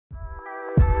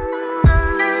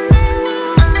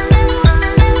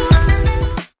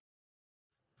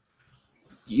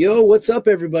Yo, what's up,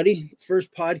 everybody?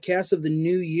 First podcast of the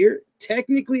new year.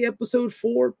 Technically episode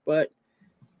 4, but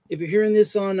if you're hearing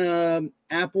this on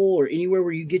Apple or anywhere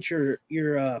where you get your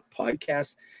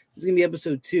podcast, it's going to be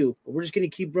episode 2. But we're just going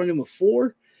to keep running with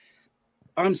 4.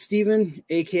 I'm Steven,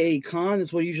 a.k.a. Khan.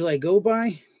 That's what usually I go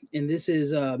by. And this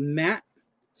is Matt.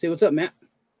 Say what's up, Matt.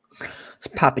 It's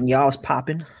popping, y'all. It's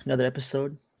popping. Another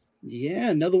episode. Yeah,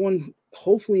 another one,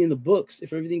 hopefully in the books,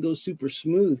 if everything goes super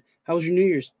smooth. How was your New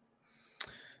Year's?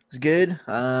 It's good.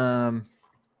 I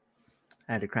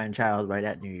had a crying child right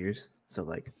at New Year's. So,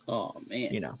 oh,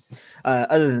 man.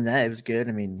 Other than that, it was good.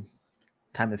 I mean,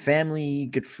 time with family,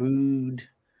 good food.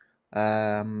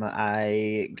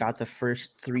 I got the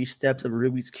first 3 steps of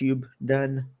Rubik's Cube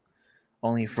done,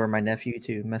 only for my nephew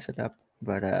to mess it up.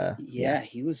 But yeah,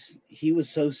 he was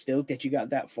so stoked that you got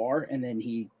that far, and then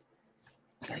he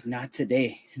was like, "Not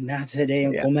today,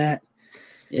 Uncle Matt."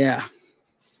 Yeah.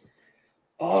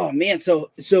 Oh man, so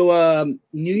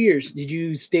New Year's, did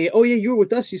you stay? Oh yeah, you were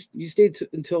with us. You stayed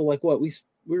until like what? We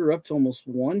were up to almost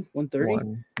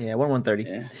 1:30. Yeah, 1:30.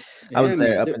 Yeah. I was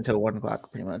there up until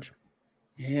 1:00, pretty much.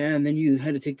 Yeah, and then you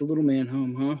had to take the little man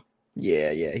home, huh?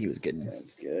 Yeah, he was good.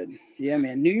 That's good. Yeah,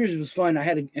 man. New Year's was fun. I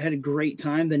had a great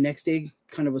time. The next day,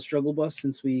 kind of a struggle bus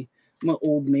since I'm an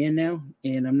old man now,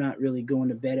 and I'm not really going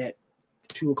to bed at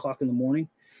 2:00 in the morning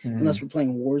unless we're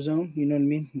playing Warzone. You know what I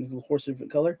mean? It's a horse of a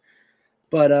different color.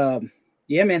 But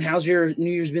yeah, man. How's your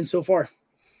New Year's been so far?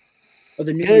 Or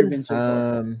the New Year been so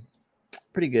far?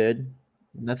 Pretty good.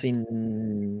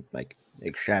 Nothing like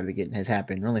extravagant has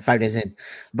happened. We're only 5 days in,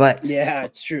 but yeah,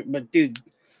 it's true. But dude,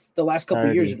 the last couple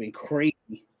of years have been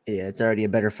crazy. Yeah, it's already a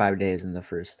better 5 days than the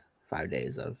first 5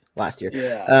 days of last year.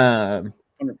 Yeah,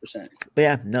 100%. But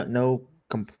yeah, no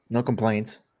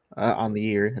complaints on the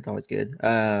year. That's always good.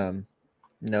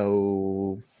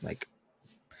 No like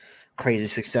crazy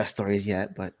success stories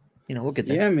yet, but we'll get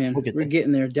there. Yeah, man, we're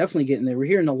getting there. Definitely getting there. We're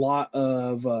hearing a lot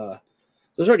of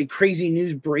there's already crazy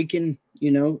news breaking.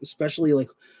 Especially like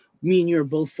me and you are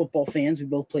both football fans. We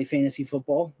both play fantasy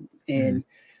football, and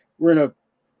we're in a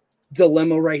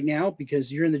dilemma right now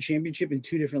because you're in the championship in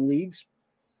 2 different leagues.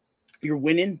 You're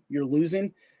winning, you're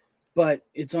losing, but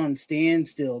it's on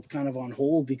standstill. It's kind of on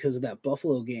hold because of that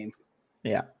Buffalo game.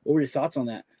 Yeah. What were your thoughts on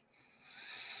that?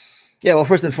 Yeah, well,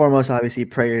 first and foremost, obviously,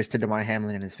 prayers to Damar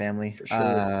Hamlin and his family. For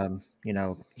sure.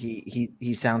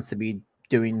 He sounds to be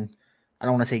doing, I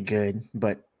don't want to say good,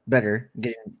 but better,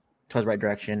 getting towards the right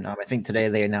direction. I think today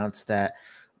they announced that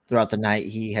throughout the night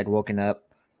he had woken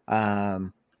up.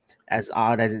 As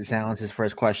odd as it sounds, his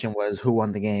first question was, "Who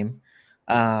won the game?"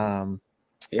 And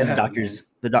the doctors,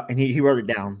 and he wrote it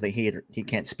down. He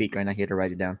can't speak right now. He had to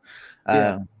write it down.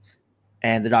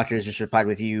 And the doctors just replied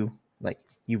with "you," like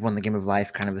you've won the game of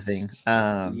life, kind of a thing.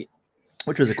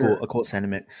 Which was a cool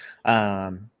sentiment.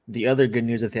 The other good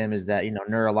news with him is that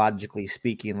neurologically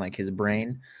speaking, like his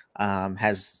brain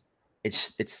has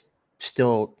it's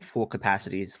still full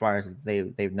capacity as far as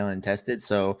they've known and tested.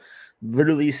 So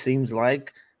literally seems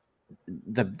like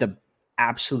the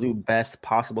absolute best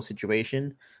possible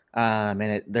situation.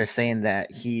 And they're saying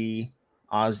that he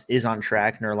is on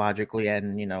track neurologically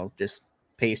and just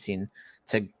pacing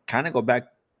to kind of go back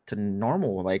to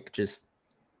normal, like just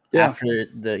after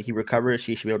he recovers,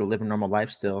 he should be able to live a normal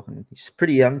life still. And he's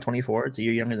pretty young, 24. It's a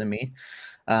year younger than me.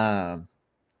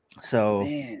 So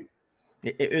man,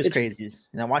 it was crazy.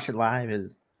 And I watched it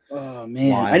live. Oh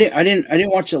man, wild. I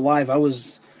didn't watch it live. I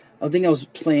think I was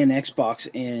playing Xbox,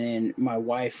 and my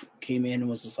wife came in and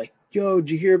was just like, "Yo,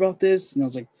 did you hear about this?" And I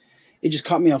was like, it just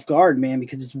caught me off guard, man,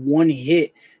 because it's one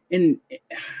hit, and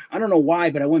I don't know why,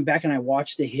 but I went back and I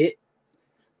watched the hit,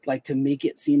 like to make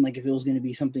it seem like if it was going to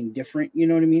be something different, you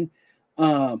know what I mean?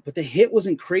 But the hit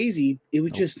wasn't crazy. It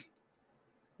was just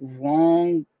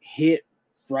wrong hit,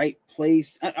 right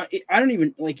place. I don't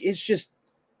even like. It's just.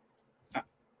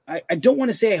 I don't want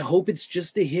to say I hope it's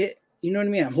just a hit. You know what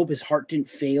I mean? I hope his heart didn't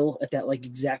fail at that like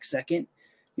exact second.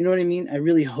 You know what I mean? I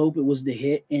really hope it was the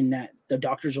hit and that the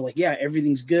doctors are like, yeah,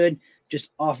 everything's good,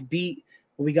 just off beat.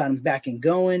 But we got him back and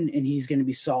going, and he's going to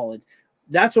be solid.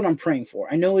 That's what I'm praying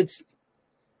for. I know it's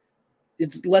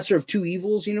lesser of 2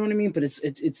 evils. You know what I mean? But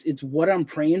it's what I'm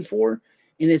praying for,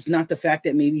 and it's not the fact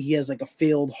that maybe he has like a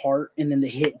failed heart and then the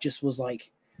hit just was like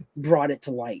brought it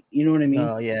to light. You know what I mean?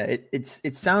 Oh yeah,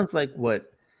 it sounds like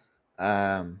what.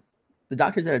 The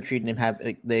doctors that are treating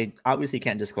him they obviously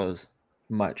can't disclose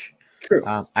much. True.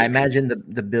 I imagine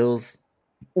the Bills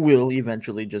will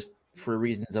eventually, just for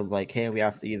reasons of like, hey, we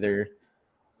have to either,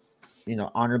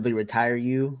 honorably retire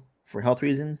you for health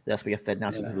reasons. That's what we have to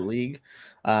announce it to the league.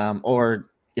 Or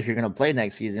if you're going to play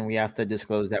next season, we have to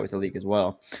disclose that with the league as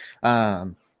well.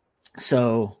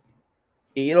 So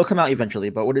it'll come out eventually.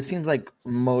 But what it seems like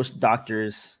most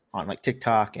doctors on like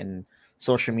TikTok and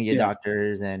social media Yeah.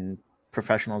 doctors and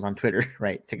professionals on Twitter,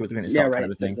 right? Take it with a grain of Yeah. salt, kind of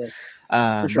Right. a thing. For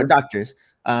But sure. doctors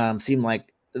seem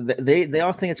like they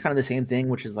all think it's kind of the same thing,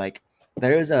 which is like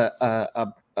there is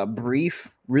a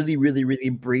brief, really, really, really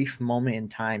brief moment in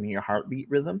time in your heartbeat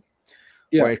rhythm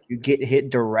where Yeah. if you get hit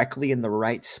directly in the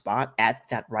right spot at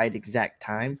that right exact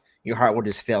time, your heart will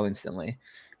just fail instantly.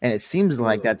 And it seems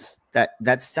like Ugh.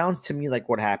 that sounds to me like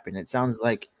what happened. It sounds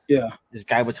like Yeah. this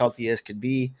guy was healthy as could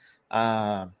be.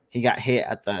 He got hit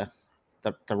at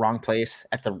the wrong place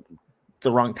at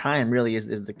the wrong time. Really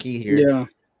is the key here,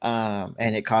 Yeah.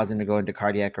 and it caused him to go into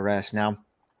cardiac arrest. Now,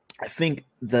 I think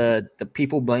the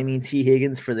people blaming T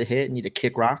Higgins for the hit need to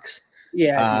kick rocks.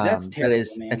 Yeah, dude, that's terrible,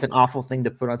 That's man. an awful thing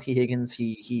to put on T Higgins.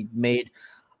 He made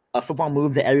a football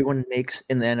move that everyone makes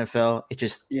in the NFL. It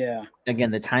just Yeah.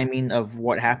 again the timing of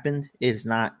what happened is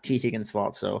not T Higgins'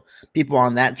 fault. So people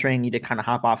on that train need to kind of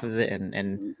hop off of it and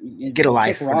get a Kick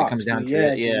life when it comes rocks, down dude. to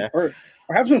it. Yeah, dude. Yeah,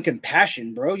 Or have some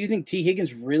compassion, bro. You think T.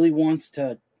 Higgins really wants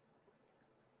to?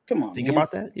 Come on, think man.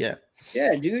 about that. Yeah.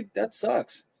 Yeah, dude, that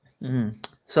sucks. Mm-hmm.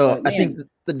 So But I think man,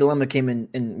 the dilemma came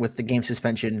in with the game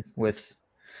suspension. With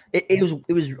it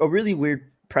was a really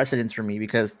weird precedence for me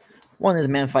because one is a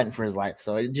man fighting for his life,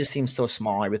 so it just seems so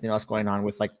small. Everything else going on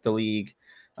with like the league,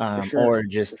 for sure, or for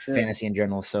just sure. fantasy in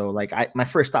general. So like my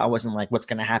first thought wasn't like what's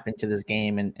going to happen to this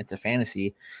game and to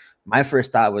fantasy. My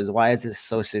first thought was why is this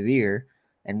so severe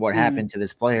and what Mm, happened to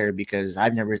this player because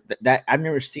I've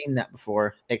never seen that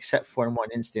before except for in one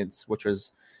instance, which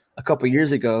was a couple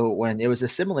years ago when it was a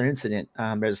similar incident.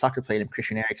 There's a soccer player named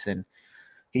Christian Eriksen.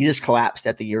 He just collapsed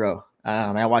at the Euro.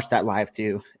 I watched that live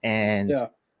too, and yeah,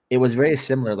 it was very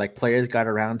similar. Like players got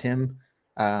around him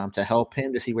to help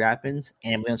him to see what happens.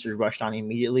 Ambulances rushed on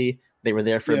immediately. They were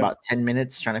there for yeah, about 10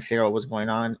 minutes trying to figure out what was going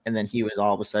on, and then he was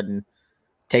all of a sudden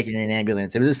taken in an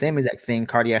ambulance. It was the same exact thing,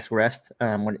 cardiac arrest.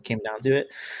 When it came down to it,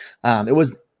 it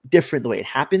was different the way it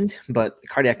happened, but the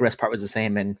cardiac arrest part was the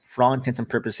same. And for all intents and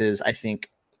purposes, I think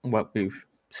what we've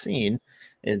seen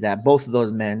is that both of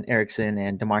those men, Erickson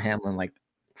and Damar Hamlin, like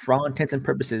for all intents and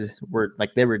purposes, were like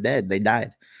they were dead. They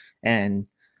died, and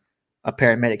a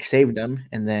paramedic saved them.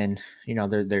 And then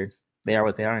they are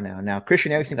what they are now. Now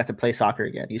Christian Eriksen got to play soccer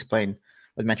again. He's playing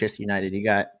with Manchester United. He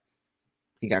got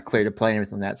cleared to play and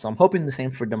everything like that. So I'm hoping the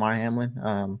same for Damar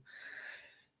Hamlin.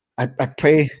 I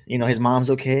pray his mom's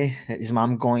okay. His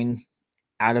mom going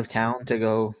out of town to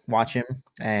go watch him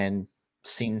and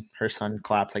seeing her son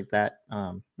collapse like that.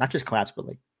 Not just collapse, but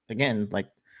like again, like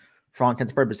for all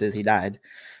intents and purposes, he died.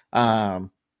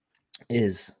 Um,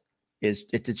 is it's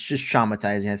just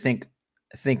traumatizing.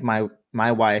 I think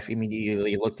my wife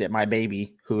immediately looked at my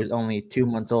baby who was only 2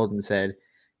 months old and said,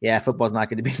 "Yeah, football's not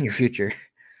going to be in your future."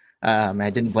 I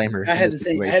didn't blame her I in had this the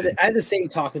same. situation. I had the same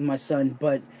talk with my son,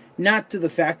 but not to the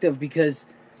fact of because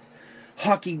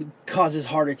hockey causes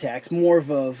heart attacks. More of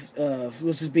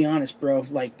let's just be honest, bro.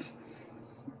 Like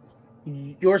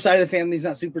your side of the family is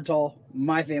not super tall.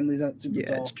 My family's not super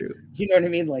Yeah, it's tall. true. You know what I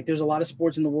mean? Like there's a lot of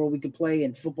sports in the world we could play,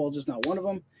 and football is just not one of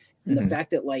them. And the Mm-hmm.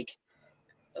 fact that like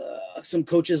some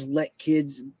coaches let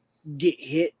kids get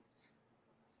hit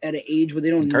at an age where they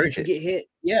don't need Encourage to it. get hit,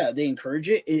 yeah, they encourage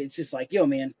it. It's just like, yo,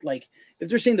 man, like if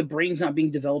they're saying the brain's not being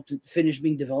developed, finished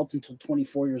being developed until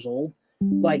 24 years old,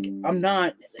 like I'm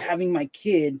not having my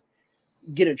kid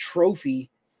get a trophy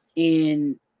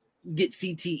and get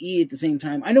CTE at the same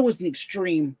time. I know it's an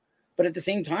extreme, but at the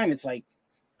same time, it's like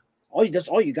that's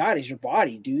all you got is your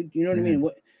body, dude. You know what I mean? Mm-hmm.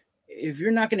 What if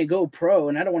you're not going to go pro?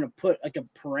 And I don't want to put like a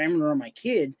parameter on my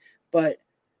kid, but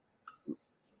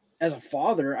as a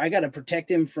father, I got to protect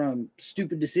him from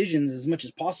stupid decisions as much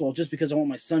as possible, just because I want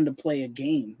my son to play a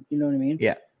game. You know what I mean?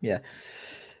 Yeah, yeah,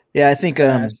 yeah. Yeah,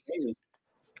 it's crazy.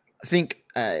 I think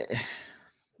I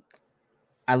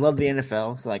love the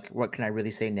NFL. So, like, what can I really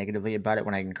say negatively about it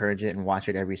when I encourage it and watch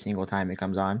it every single time it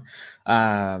comes on?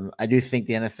 I do think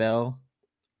the NFL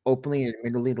openly and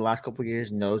admittedly the last couple of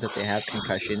years knows that they have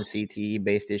concussion CTE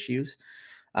based issues,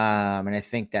 and I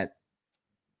think that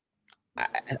I,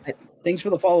 Thanks for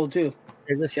the follow too.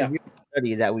 there's a Yeah, severe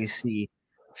study that we see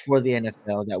for the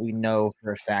NFL that we know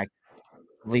for a fact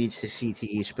leads to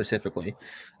CTE specifically.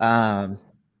 Um,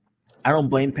 I don't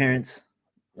blame parents.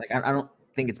 Like I don't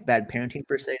think it's bad parenting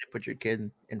per se to put your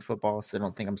kid in football. So I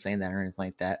don't think I'm saying that or anything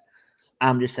like that.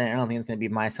 I'm just saying I don't think it's going to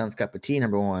be my son's cup of tea.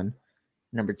 Number one.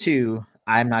 Number two,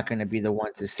 I'm not going to be the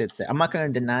one to sit there. I'm not going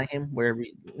to deny him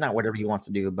not whatever he wants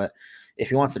to do, but if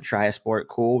he wants to try a sport,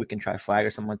 cool. We can try flag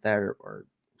or something like that, or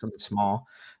something small.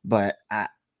 But I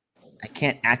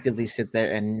can't actively sit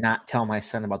there and not tell my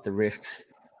son about the risks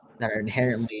that are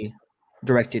inherently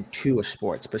directed to a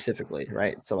sport specifically,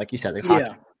 right? So like you said, like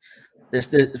Yeah,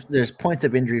 hockey, there's points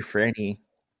of injury for any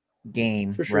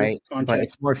game, for sure. right? But Contact.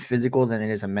 it's more physical than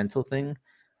it is a mental thing.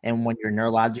 And when your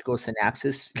neurological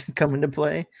synapses come into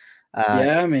play,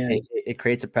 Yeah, man. it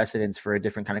creates a precedence for a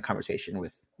different kind of conversation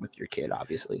with your kid,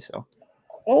 obviously. So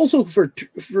Also for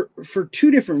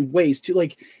two different ways too.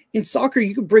 Like in soccer,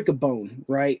 you could break a bone,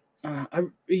 right?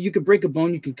 You could break a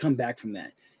bone, you can come back from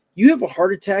that. You have a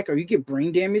heart attack or you get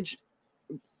brain damage,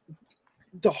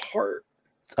 the heart,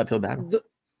 it's uphill battle. that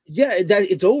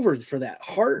it's over for that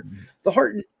heart. The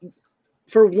heart,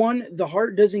 for one, the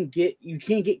heart doesn't get, you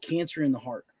can't get cancer in the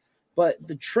heart, but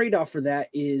the trade-off for that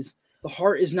is the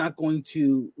heart is not going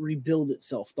to rebuild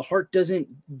itself. The heart doesn't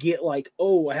get like,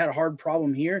 oh, I had a hard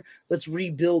problem here, let's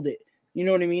rebuild it. You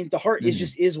know what I mean? The heart is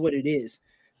just is what it is.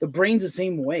 The brain's the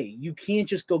same way. You can't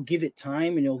just go give it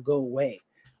time and it'll go away.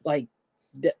 Like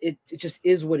it just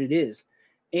is what it is.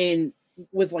 And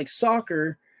with like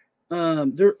soccer,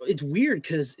 there it's weird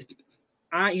because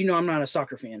I'm not a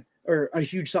soccer fan or a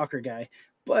huge soccer guy,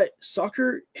 but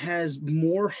soccer has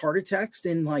more heart attacks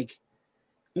than like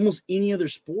almost any other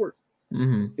sport.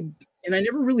 And I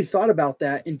never really thought about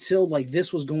that until like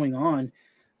this was going on.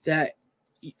 That,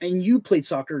 and you played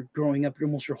soccer growing up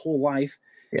almost your whole life.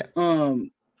 Yeah.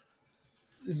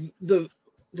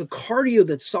 The cardio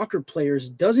that soccer players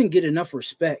doesn't get enough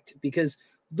respect because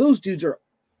those dudes are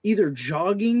either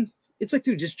jogging. It's like,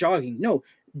 dude, just jogging. No,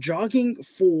 jogging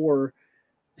for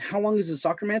how long is a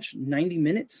soccer match? 90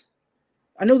 minutes.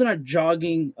 I know they're not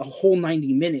jogging a whole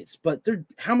 90 minutes, but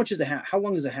how much is a half? How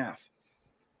long is a half?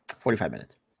 45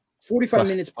 minutes. 45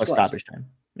 minutes plus stoppage time.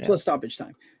 Yeah. Plus stoppage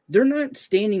time. They're not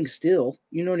standing still.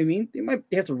 You know what I mean?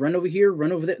 They have to run over here,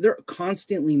 run over there. They're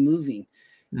constantly moving.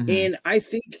 And I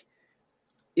think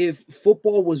if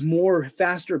football was more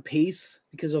faster pace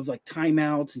because of like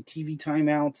timeouts and TV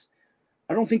timeouts,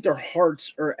 I don't think their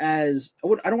hearts are as,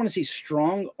 I don't want to say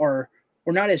strong or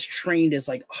not as trained as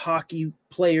like hockey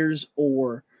players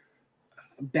or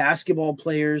basketball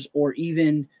players or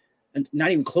even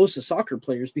not even close to soccer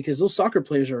players, because those soccer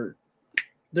players are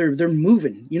they're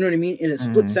moving, you know what I mean? In a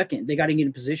split second, they got to get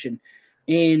in position.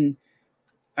 And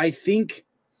I think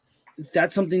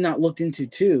that's something not looked into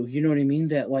too. You know what I mean?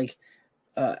 That like,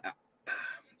 I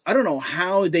don't know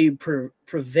how they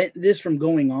prevent this from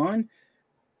going on,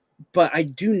 but I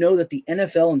do know that the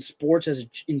NFL and sports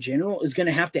in general is going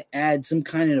to have to add some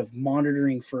kind of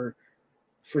monitoring for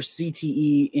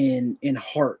CTE in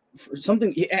heart. For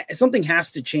something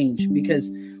has to change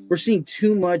because we're seeing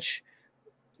too much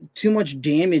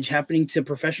damage happening to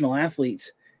professional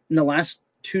athletes in the last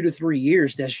 2 to 3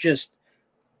 years. That's just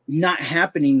not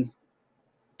happening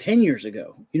 10 years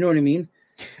ago. You know what I mean?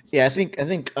 Yeah, I think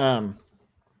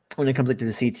when it comes like to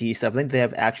the CTE stuff, I think they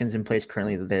have actions in place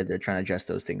currently that they're trying to adjust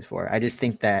those things for. I just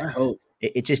think that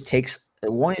it just takes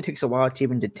a while to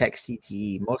even detect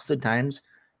CTE. Most of the times,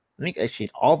 I think actually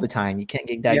all the time, you can't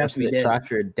get diagnosed with it until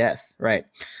after death, right?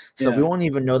 So we won't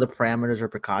even know the parameters or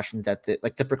precautions that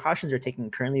the precautions are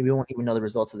taking currently. We won't even know the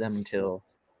results of them until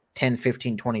 10,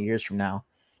 15, 20 years from now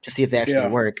to see if they actually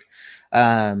work.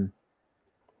 As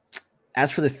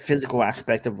for the physical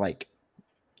aspect of like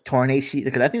torn ACL,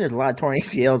 because I think there's a lot of torn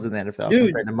ACLs in the NFL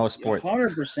compared to most sports.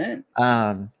 100%.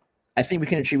 I think we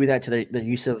can attribute that to the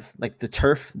use of like the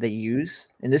turf they use.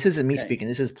 And this isn't me speaking.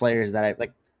 This is players that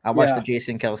I watched the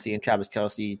Jason Kelce and Travis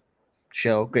Kelce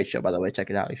show. Great show, by the way. Check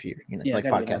it out if you like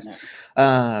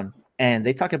podcasts. And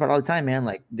they talk about it all the time, man.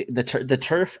 Like the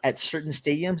turf at certain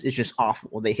stadiums is just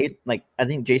awful. They hit, like, I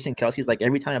think Jason Kelce's like,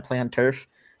 every time I play on turf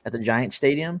at the Giant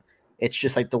Stadium, it's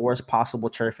just like the worst possible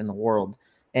turf in the world.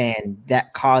 And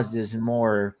that causes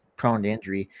more prone to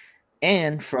injury.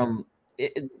 And from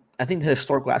I think the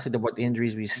historical aspect of what the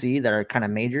injuries we see that are kind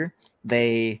of major,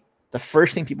 the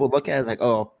first thing people look at is like,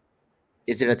 oh,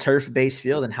 is it a turf-based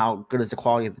field, and how good is the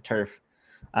quality of the turf?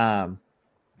 I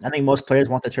think most players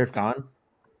want the turf gone.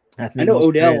 I know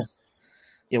Odell.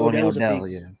 Odell,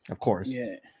 yeah, of course.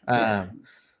 Yeah.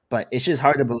 But it's just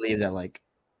hard to believe that like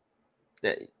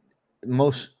that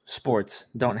most sports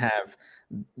don't have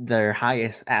their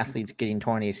highest athletes getting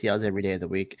torn ACLs every day of the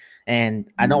week.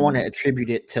 And I don't want to attribute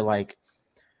it to like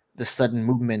the sudden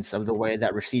movements of the way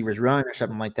that receivers run or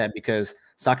something like that, because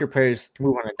soccer players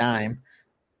move on a dime.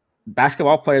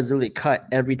 Basketball players literally cut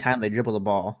every time they dribble the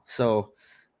ball. So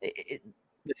the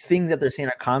things that they're saying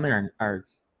are common are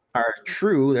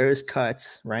true. There's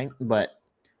cuts, right? But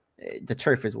the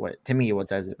turf is what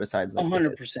does it besides like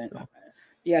 100%.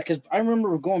 Yeah, because I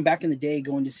remember going back in the day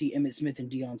going to see Emmitt Smith and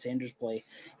Deion Sanders play,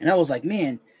 and I was like,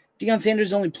 man, Deion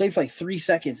Sanders only played for like 3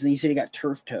 seconds, and he said he got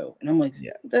turf toe. And I'm like,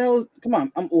 Yeah. what the hell? Come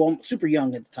on. I'm super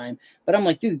young at the time, but I'm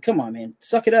like, dude, come on, man.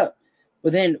 Suck it up.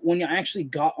 But then when I actually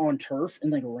got on turf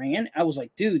and like ran, I was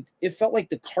like, dude, it felt like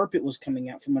the carpet was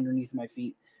coming out from underneath my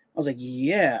feet. I was like,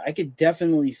 yeah, I could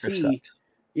definitely see.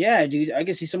 Yeah, dude, I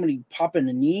could see somebody popping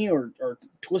a knee or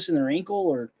twisting their ankle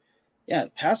or, yeah,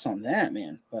 pass on that,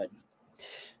 man. But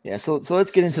yeah, so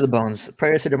let's get into the bones.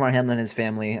 Prayers to Damar Hamlin and his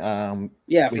family.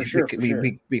 yeah, for sure.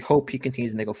 We hope he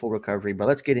continues to make a full recovery. But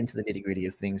let's get into the nitty gritty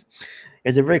of things. It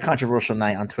was a very controversial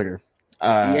night on Twitter.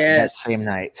 That same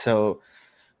night. So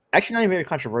actually, not even very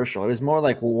controversial. It was more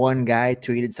like one guy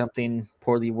tweeted something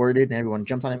poorly worded, and everyone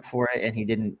jumped on him for it, and he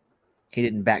didn't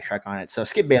backtrack on it. So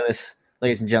Skip Bayless,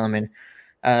 ladies and gentlemen,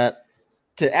 to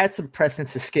add some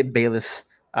precedence to Skip Bayless,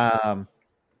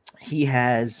 he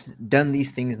has done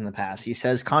these things in the past. He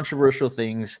says controversial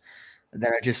things that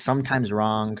are just sometimes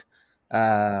wrong.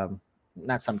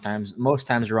 Not sometimes, most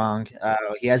times wrong.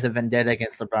 He has a vendetta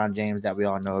against LeBron James that we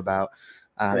all know about.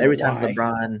 Every time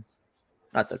LeBron,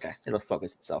 that's okay. It'll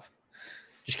focus itself.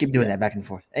 Just keep doing that back and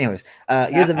forth. Anyways,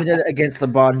 he has a vendetta against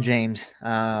LeBron James.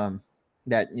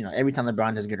 That every time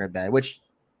LeBron does good or bad, which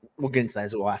we'll get into that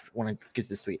as well. I want to get to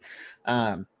this tweet.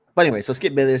 But anyway, so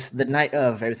Skip Bayless, the night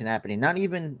of everything happening.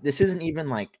 This isn't even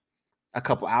like a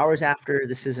couple hours after.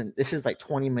 This is like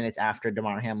 20 minutes after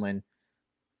Damar Hamlin,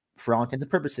 for all intents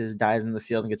and purposes, dies in the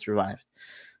field and gets revived.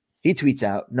 He tweets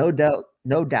out, no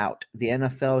doubt, the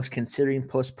NFL is considering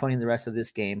postponing the rest of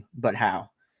this game, but how?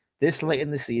 This late in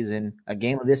the season, a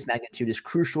game of this magnitude is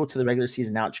crucial to the regular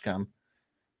season outcome,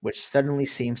 which suddenly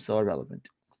seems so irrelevant.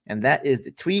 And that is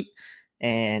the tweet.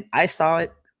 And I saw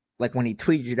it, like when he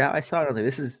tweeted it out, I saw it. I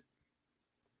was like,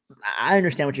 I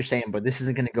understand what you're saying, but this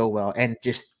isn't going to go well. And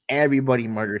just everybody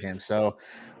murdered him. So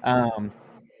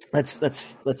let's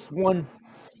one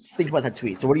think about that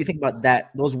tweet. So what do you think about that?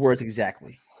 Those words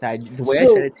exactly. The way I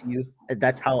said it to you,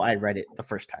 that's how I read it the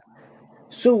first time.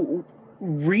 So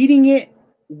reading it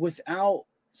without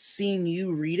seeing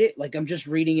you read it, like I'm just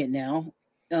reading it now,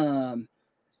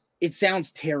 it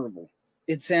sounds terrible.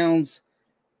 It sounds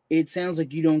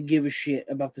like you don't give a shit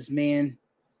about this man,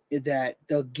 that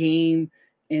the game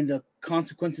and the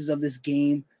consequences of this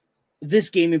game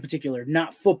in particular,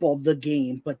 not football, the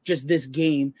game, but just this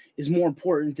game is more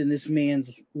important than this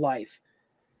man's life.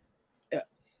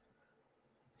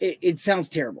 It sounds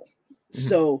terrible. Mm-hmm.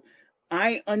 So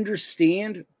I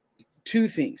understand two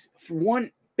things. For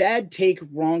one, bad take,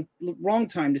 wrong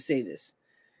time to say this.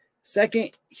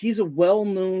 Second, he's a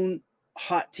well-known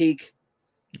hot take.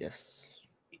 Yes.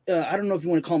 I don't know if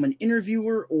you want to call him an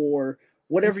interviewer or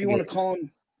whatever you want to call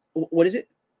him. What is it?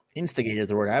 Instigator is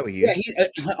the word I would use. Yeah,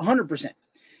 he 100%.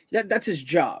 That's his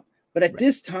job. But at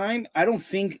this time, I don't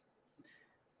think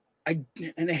I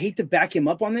hate to back him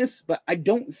up on this, but I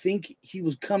don't think he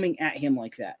was coming at him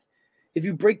like that. If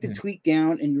you break the tweet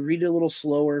down and you read it a little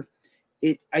slower,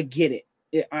 I get it.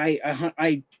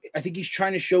 I think he's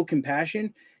trying to show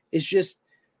compassion. It's just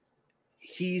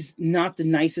he's not the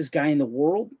nicest guy in the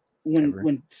world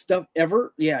when stuff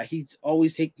ever. Yeah, he's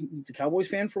always he's a Cowboys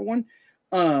fan for one.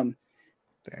 Fair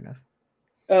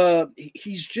enough.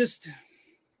 He's just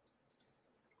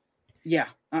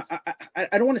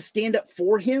I don't want to stand up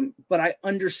for him, but I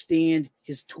understand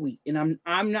his tweet, and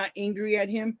I'm not angry at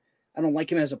him. I don't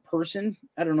like him as a person.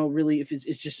 I don't know really if it's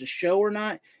just a show or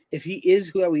not. If he is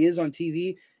who he is on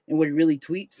TV and what he really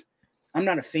tweets, I'm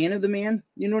not a fan of the man.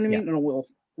 You know what I mean? I don't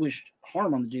wish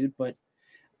harm on the dude, but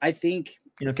I think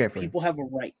you don't care for people have a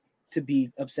right to be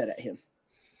upset at him.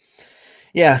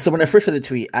 Yeah. So when I first read the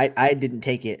tweet, I didn't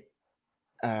take it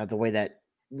the way that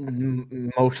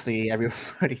mostly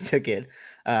everybody took it.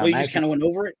 Well, you just kind of went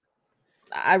over it.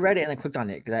 I read it and I clicked on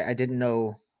it because I didn't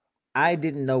know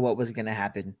what was going to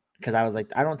happen, because I was like,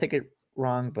 I don't take it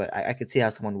wrong, but I could see how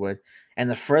someone would. And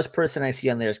the first person I see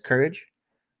on there is Courage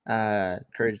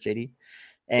JD,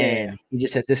 and he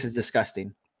just said, "This is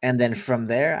disgusting." And then from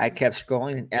there, I kept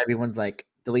scrolling, and everyone's like,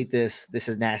 "Delete this. This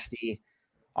is nasty."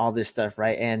 All this stuff,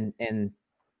 right? And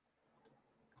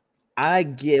I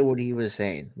get what he was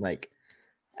saying, like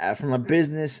from a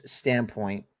business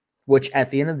standpoint, which at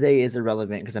the end of the day is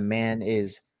irrelevant because a man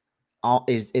is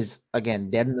again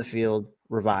dead in the field,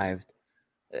 revived.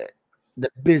 The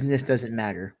business doesn't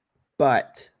matter,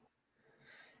 but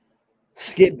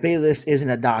Skip Bayless isn't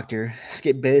a doctor.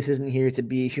 Skip Bayless isn't here to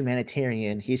be a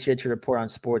humanitarian. He's here to report on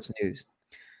sports news.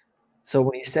 So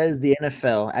when he says the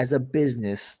NFL as a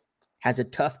business has a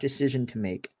tough decision to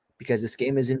make because this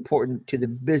game is important to the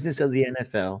business of the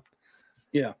NFL,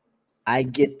 yeah, I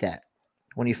get that.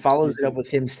 When he follows it up with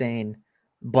him saying,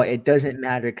 but it doesn't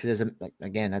matter because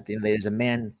again, at the end of the day, there's a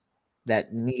man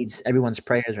that needs everyone's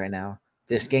prayers right now.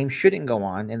 This game shouldn't go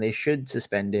on, and they should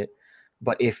suspend it.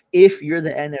 But if you're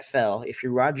the NFL, if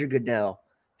you're Roger Goodell,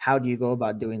 how do you go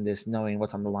about doing this, knowing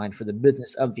what's on the line for the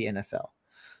business of the NFL?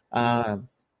 Um,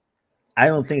 I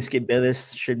don't think Skip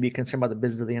Bayless should be concerned about the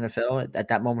business of the NFL at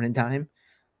that moment in time.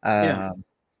 Yeah. Um,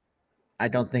 I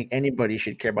don't think anybody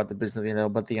should care about the business of the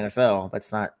NFL but the NFL.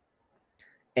 That's not.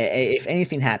 If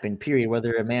anything happened, period,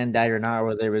 whether a man died or not, or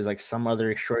whether there was like some other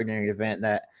extraordinary event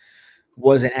that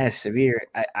wasn't as severe,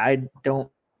 I don't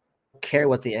care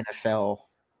what the NFL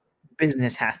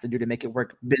business has to do to make it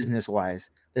work business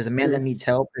wise. There's a man that True. needs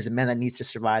help. There's a man that needs to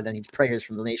survive, that needs prayers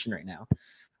from the nation right now.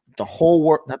 The whole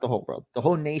world, not the whole world, the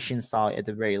whole nation saw it at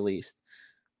the very least.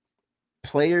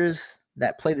 Players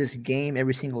that play this game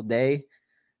every single day,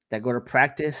 that go to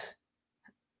practice,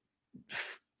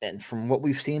 and from what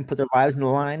we've seen, put their lives in the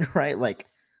line, right? Like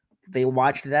they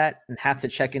watch that and have to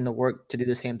check into work to do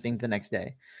the same thing the next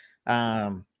day.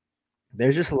 Um,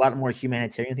 there's just a lot more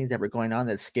humanitarian things that were going on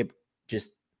that Skip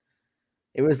just.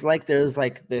 It was like there's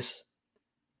like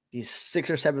these 6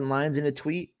 or 7 lines in a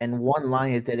tweet, and one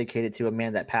line is dedicated to a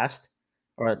man that passed,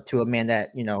 or to a man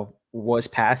that was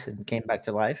passed and came back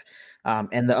to life,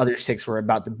 and the other 6 were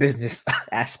about the business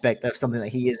aspect of something that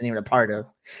he isn't even a part of.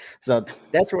 So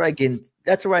that's where I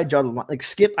draw the line. Like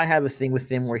Skip, I have a thing with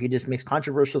him where he just makes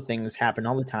controversial things happen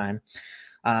all the time.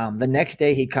 The next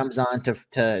day he comes on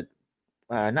to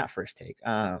not First Take.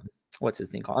 What's his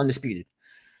thing called? Undisputed.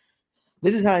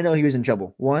 This is how I know he was in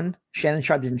trouble. 1, Shannon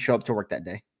Sharpe didn't show up to work that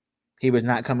day. He was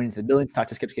not coming into the building to talk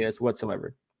to Skip Bayless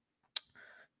whatsoever.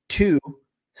 2,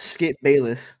 Skip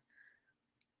Bayless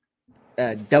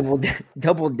doubled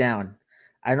down.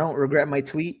 I don't regret my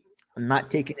tweet. I'm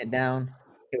not taking it down.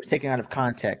 It was taken out of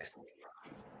context.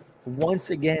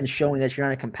 Once again, showing that you're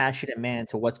not a compassionate man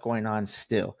to what's going on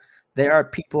still. There are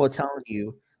people telling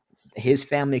you his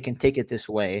family can take it this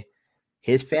way.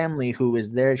 His family who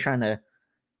is there trying to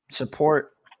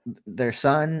support their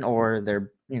son, or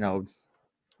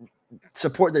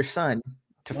support their son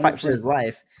to fight for 100%. his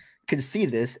life, could see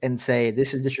this and say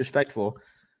this is disrespectful.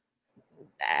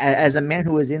 As a man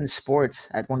who is in sports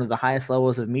at one of the highest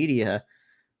levels of media,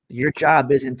 your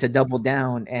job isn't to double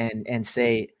down and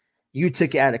say you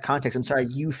took it out of context. I'm sorry,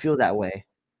 you feel that way.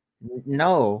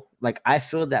 No, like I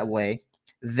feel that way.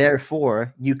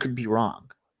 Therefore, you could be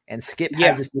wrong. And Skip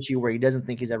has this issue where he doesn't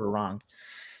think he's ever wrong.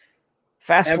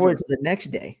 Fast forward to the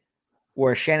next day,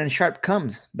 where Shannon Sharpe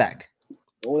comes back.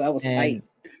 Oh, that was tight.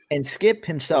 And Skip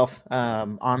himself,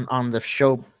 on the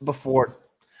show before,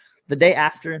 the day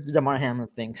after the Damar Hamlin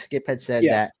thing, Skip had said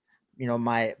that,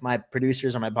 my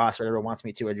producers or my boss or whatever wants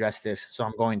me to address this, so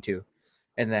I'm going to,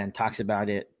 and then talks about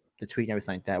it, the tweet and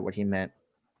everything like that, what he meant.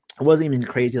 It wasn't even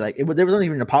crazy. Like there wasn't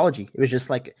even an apology. It was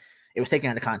just like it was taken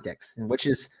out of context, which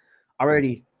is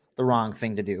already the wrong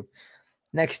thing to do.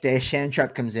 Next day, Shannon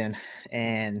Sharpe comes in,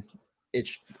 and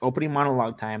it's opening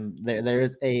monologue time. There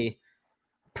is a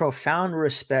profound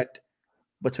respect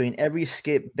between every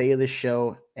Skip Bayless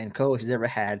show and coach he's ever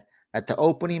had, that the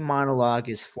opening monologue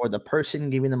is for the person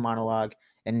giving the monologue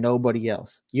and nobody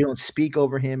else. You don't speak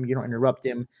over him. You don't interrupt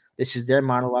him. This is their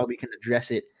monologue. We can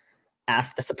address it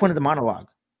after. That's the point of the monologue.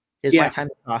 Here's my time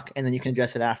to talk, and then you can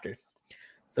address it after.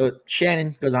 So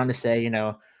Shannon goes on to say,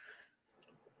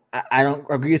 I don't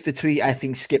agree with the tweet. I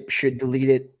think Skip should delete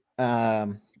it.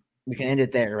 We can end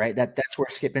it there, right? That's where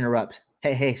Skip interrupts.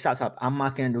 Hey, stop. I'm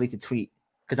not going to delete the tweet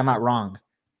because I'm not wrong.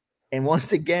 And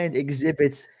once again,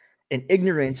 exhibits an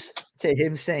ignorance to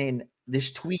him saying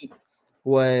this tweet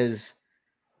was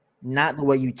not the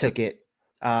way you took it.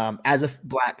 As a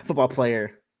black football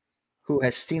player who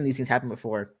has seen these things happen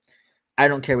before, I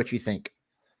don't care what you think.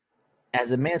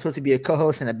 As a man supposed to be a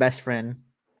co-host and a best friend,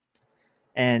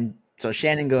 and so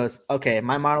Shannon goes, okay,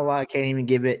 my monologue, can't even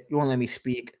give it. You won't let me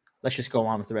speak. Let's just go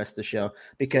on with the rest of the show.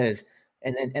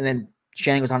 And then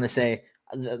Shannon goes on to say,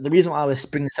 the reason why I was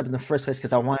bringing this up in the first place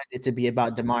because I wanted it to be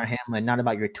about Damar Hamlin, not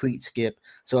about your tweet, Skip.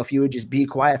 So if you would just be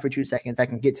quiet for 2 seconds, I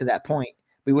can get to that point.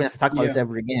 We wouldn't have to talk about this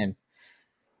ever again.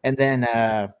 And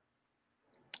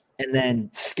then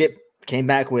Skip came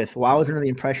back with, well, I was under the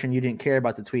impression you didn't care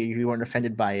about the tweet. You weren't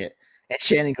offended by it. And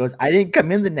Shannon goes, I didn't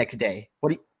come in the next day.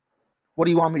 What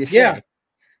do you want me to say?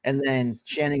 And then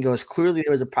Shannon goes, clearly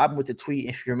there was a problem with the tweet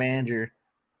if your manager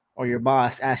or your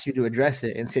boss asked you to address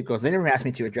it. And Skip goes, they never asked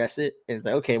me to address it. And it's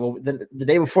like, okay, well, then the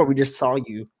day before we just saw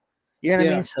you. You know what I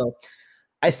mean? So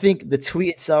I think the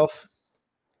tweet itself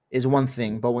is one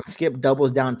thing, but when Skip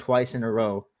doubles down twice in a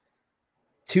row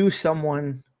to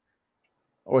someone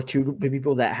or to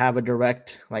people that have a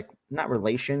direct, like, not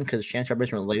relation, because Shannon Sharpe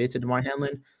isn't related to Damar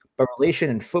Hamlin, but relation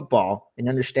in football and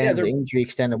understands the injury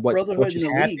extent of what just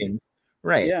happened.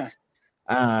 Right. Yeah.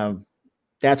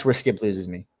 That's where Skip loses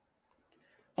me.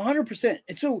 100%.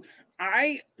 And so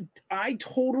I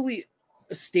totally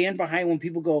stand behind when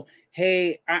people go,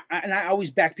 hey, and I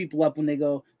always back people up when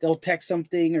they'll text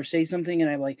something or say something, and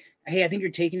I'm like, hey, I think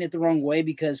you're taking it the wrong way,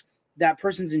 because that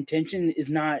person's intention is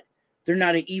not, they're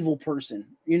not an evil person,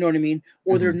 you know what I mean?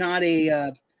 Or they're not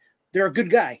they're a good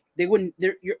guy. They wouldn't.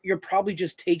 You're probably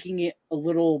just taking it a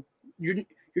little. You're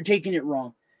taking it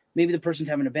wrong. Maybe the person's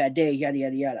having a bad day. Yada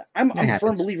yada yada. I'm a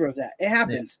firm believer of that. It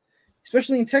happens,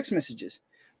 especially in text messages.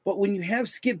 But when you have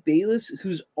Skip Bayless,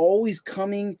 who's always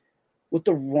coming with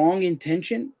the wrong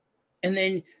intention, and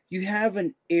then you have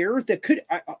an error that could,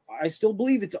 I still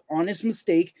believe it's an honest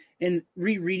mistake, and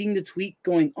rereading the tweet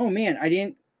going, oh man, I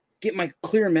didn't get my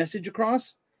clear message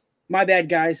across. My bad,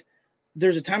 guys.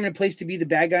 There's a time and a place to be the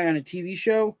bad guy on a TV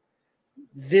show.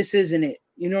 This isn't it.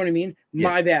 You know what I mean? Yes.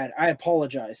 My bad. I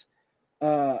apologize.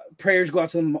 Prayers go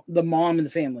out to the mom and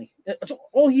the family. That's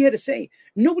all he had to say.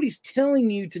 Nobody's telling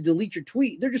you to delete your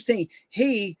tweet. They're just saying,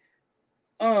 hey,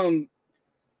 can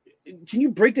you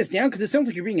break this down? Because it sounds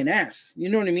like you're being an ass. You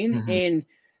know what I mean? And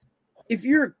if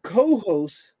you're a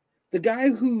co-host, the guy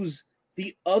who's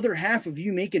the other half of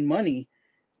you making money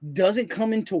doesn't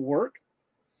come into work,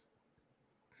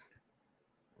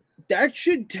 that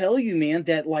should tell you, man,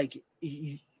 that like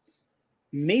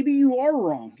maybe you are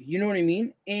wrong. You know what I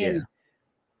mean? And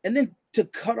then to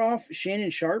cut off Shannon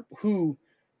Sharpe, who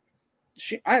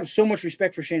I have so much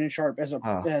respect for Shannon Sharpe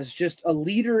as just a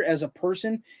leader, as a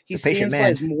person. He stands by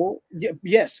his moral.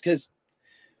 Yes, because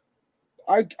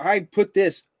I put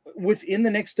this within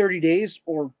the next 30 days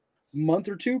or month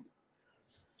or two,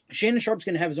 Shannon Sharpe's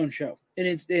going to have his own show,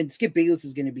 and Skip Bayless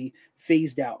is going to be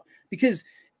phased out, because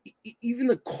even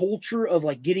the culture of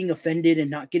like getting offended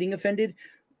and not getting offended,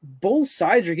 both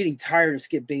sides are getting tired of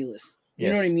Skip Bayless. You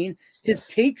know what I mean? His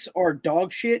takes are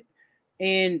dog shit,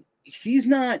 and he's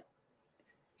not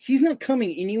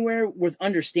coming anywhere with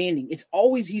understanding. He's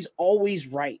always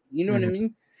right. You know what I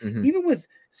mean? Even with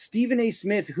Stephen A.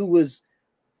 Smith,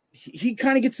 he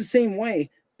kind of gets the same way,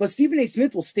 but Stephen A.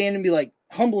 Smith will stand and be like,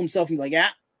 humble himself and be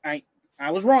like, I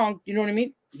was wrong. You know what I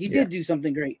mean? He did do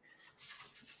something great.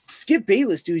 Skip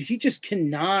Bayless, dude, he just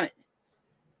cannot.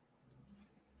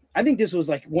 I think this was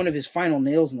like one of his final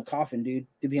nails in the coffin, dude,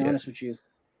 to be honest with you.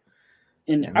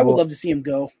 And I would love to see him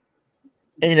go.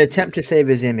 In an attempt to save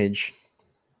his image,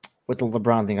 with the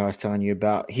LeBron thing I was telling you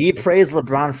about, he praised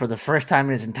LeBron for the first time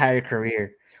in his entire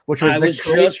career, which was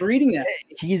just reading that.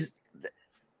 He's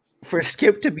for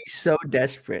Skip to be so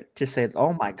desperate to say,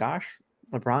 "Oh my gosh,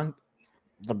 LeBron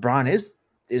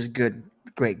is good,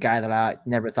 great guy that I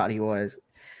never thought he was."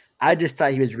 I just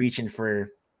thought he was reaching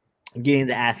for getting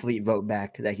the athlete vote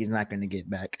back that he's not going to get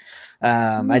back.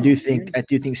 I do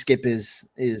think Skip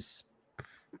is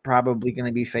probably going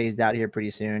to be phased out here pretty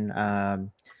soon.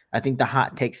 I think the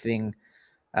hot take thing.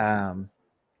 I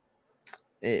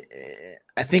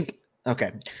think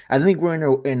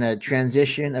we're in a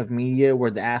transition of media where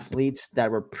the athletes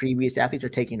that were previous athletes are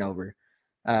taking over.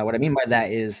 What I mean by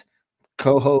that is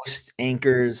co-hosts,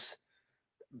 anchors,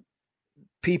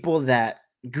 people that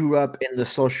grew up in the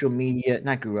social media,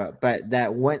 not grew up, but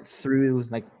that went through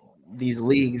like these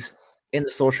leagues in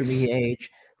the social media age,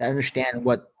 that understand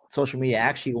what social media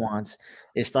actually wants,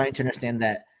 is starting to understand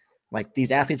that like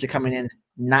these athletes are coming in,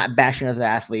 not bashing other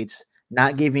athletes,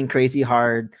 not giving crazy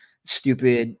hard,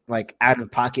 stupid, like out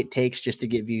of pocket takes just to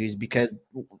get views, because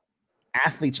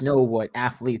athletes know what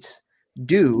athletes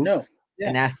do.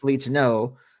 And athletes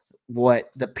know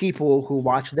what the people who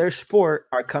watch their sport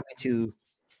are coming to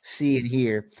see and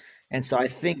hear. And so I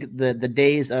think the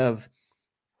days of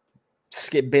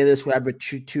Skip Bayless, who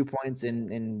averaged 2 points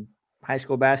in high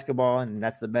school basketball, and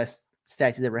that's the best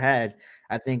stats he's ever had,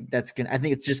 I think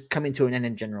it's just coming to an end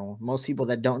in general. Most people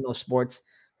that don't know sports,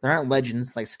 there aren't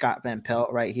legends like Scott Van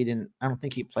Pelt, right? I don't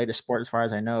think he played a sport as far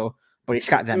as I know, but he's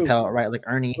Scott Van Pelt, right? Like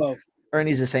Ernie.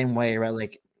 Ernie's the same way, right?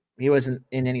 Like he wasn't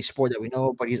in any sport that we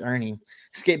know, but he's Ernie.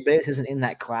 Skip Bayless isn't in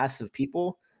that class of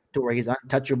people to where he's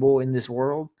untouchable in this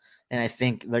world. And I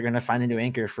think they're going to find a new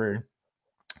anchor for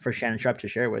Shannon Sharpe to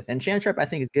share with. And Shannon Sharpe, I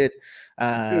think, is good.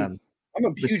 I'm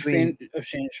a huge fan of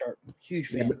Shannon Sharpe. Huge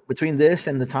fan. Yeah, between this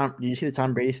and did you see the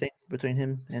Tom Brady thing between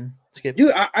him and Skip?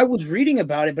 Dude, I was reading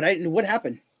about it, but what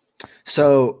happened?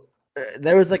 So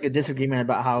there was like a disagreement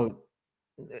about how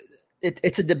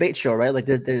it's a debate show, right? Like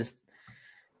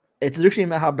it's literally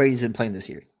about how Brady's been playing this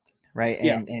year, right?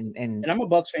 And I'm a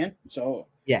Bucs fan, so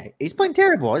yeah, he's playing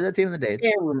terrible at the end of the day.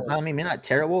 Terrible. I mean, not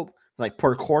terrible like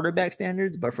per quarterback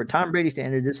standards, but for Tom Brady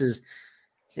standards,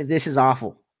 this is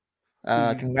awful.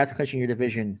 Congratulations on your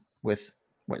division with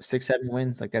what 6-7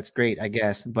 wins. Like that's great, I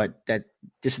guess, but that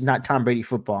this is not Tom Brady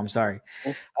football. I'm sorry.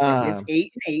 Well, it's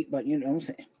 8-8, but you know what I'm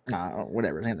saying.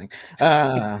 Whatever, same thing.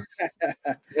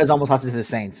 You guys almost lost it to the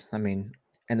Saints. I mean,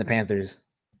 and the Panthers.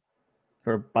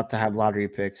 We're about to have lottery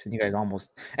picks, and you guys almost.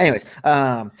 Anyways,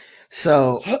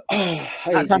 so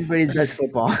not Tom Brady's best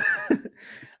football.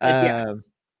 Yeah.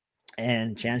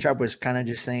 And Shannon Sharp was kind of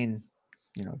just saying,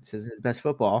 this isn't his best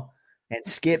football. And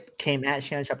Skip came at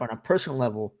Shannon Sharp on a personal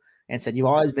level and said, "You've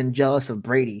always been jealous of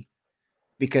Brady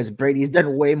because Brady's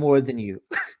done way more than you,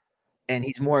 and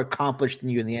he's more accomplished than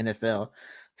you in the NFL.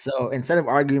 So instead of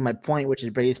arguing my point, which is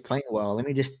Brady's playing well, let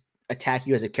me just attack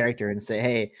you as a character and say,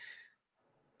 hey,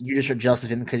 you just are jealous of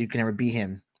him because you can never beat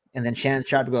him." And then Shannon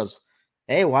Sharp goes,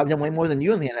 "Hey, well, I've done way more than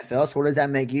you in the NFL, so what does that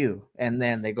make you?" And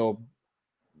then they go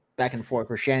back and forth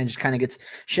where Shannon just kind of gets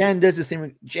 – Shannon does this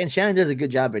thing – and Shannon does a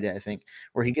good job at it, I think,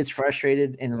 where he gets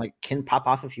frustrated and, like, can pop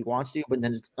off if he wants to, but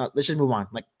then let's just move on.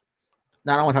 Like,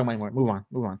 no, I don't want to talk about it anymore.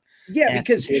 Move on. Yeah, and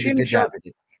because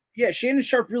Shannon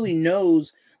Sharp really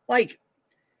knows, like,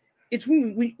 it's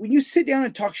when you sit down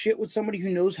and talk shit with somebody who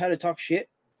knows how to talk shit,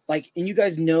 like, and you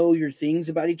guys know your things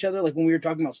about each other, like when we were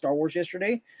talking about Star Wars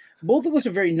yesterday, both of us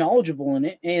are very knowledgeable in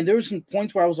it, and there were some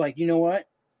points where I was like, you know what?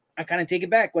 I kind of take it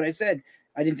back what I said.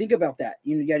 I didn't think about that,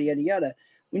 yada, yada, yada.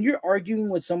 When you're arguing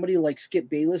with somebody like Skip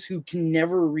Bayless who can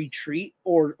never retreat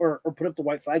or put up the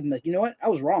white flag and like, you know what? I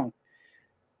was wrong.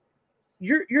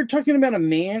 You're talking about a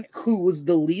man who was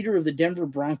the leader of the Denver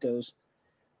Broncos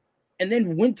and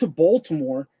then went to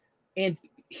Baltimore, and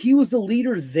he was the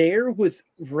leader there with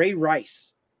Ray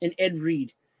Rice and Ed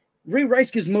Reed. Ray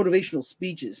Rice gives motivational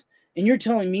speeches, and you're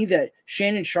telling me that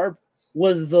Shannon Sharp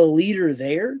was the leader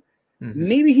there? Mm-hmm.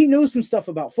 Maybe he knows some stuff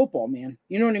about football, man.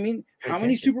 You know what I mean? How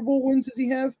many Super Bowl wins does he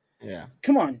have? Yeah.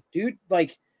 Come on, dude.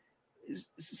 Like,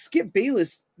 Skip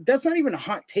Bayless, that's not even a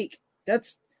hot take.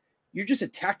 You're just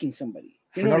attacking somebody.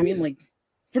 You know what I mean? Like,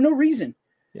 for no reason.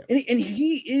 Yeah. And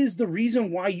he is the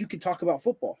reason why you could talk about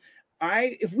football.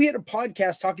 If we had a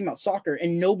podcast talking about soccer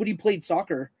and nobody played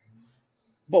soccer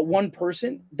but one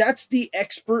person, that's the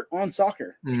expert on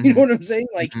soccer. Mm-hmm. You know what I'm saying?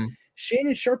 Like, mm-hmm.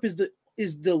 Shannon Sharp is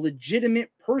the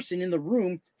legitimate person in the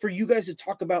room for you guys to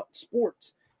talk about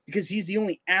sports because he's the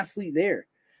only athlete there.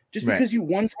 Just because you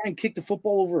one time kicked the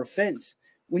football over a fence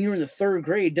when you were in the third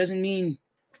grade doesn't mean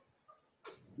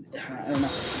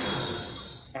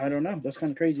I don't know. That's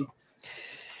kind of crazy.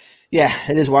 Yeah,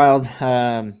 it is wild.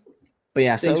 But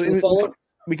yeah, so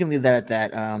we can leave that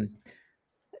at that.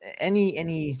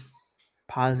 Any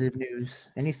positive news?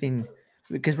 Anything?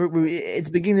 Because it's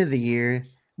beginning of the year,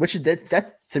 which is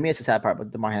that to me it's the sad part. But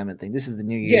the Damar Hamlin thing. This is the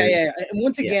new year. Yeah. And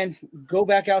once again, go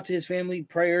back out to his family.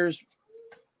 Prayers,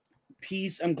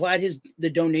 peace. I'm glad the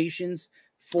donations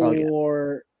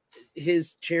for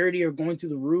his charity are going through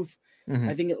the roof. Mm-hmm.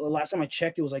 I think the last time I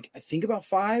checked, it was like, I think about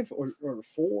 5 or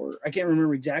 4. I can't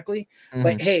remember exactly. Mm-hmm.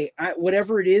 But hey,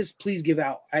 whatever it is, please give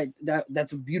out.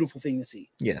 That's a beautiful thing to see.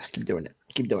 Yes, keep doing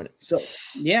it. So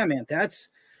yeah, man, that's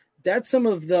some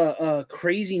of the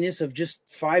craziness of just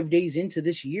 5 days into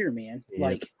this year, man. Yep.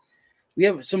 Like, we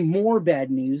have some more bad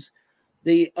news.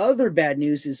 The other bad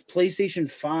news is PlayStation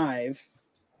 5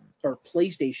 or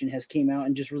PlayStation has came out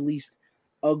and just released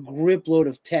a grip load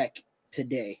of tech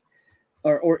today.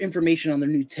 Or information on their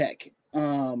new tech.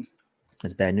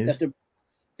 That's bad news. The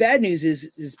bad news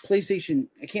is PlayStation.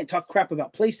 I can't talk crap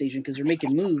about PlayStation because they're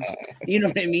making moves. You know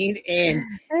what I mean? And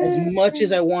as much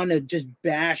as I want to just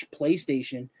bash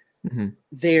PlayStation, mm-hmm.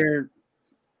 they're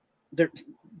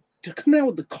coming out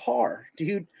with the car,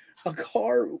 dude. A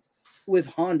car with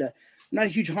Honda. I'm not a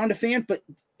huge Honda fan, but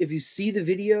if you see the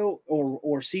video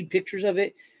or see pictures of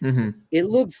it, mm-hmm. it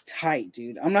looks tight,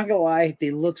 dude. I'm not gonna lie, they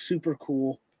look super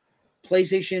cool.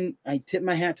 PlayStation, I tip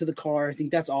my hat to the car. I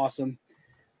think that's awesome.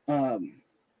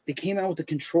 They came out with the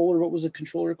controller. What was the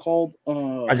controller called?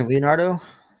 Project Leonardo?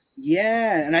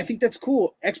 Yeah, and I think that's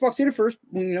cool. Xbox did it first.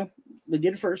 They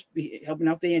did it first, helping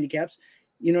out the handicaps.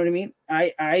 You know what I mean?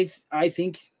 I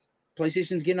think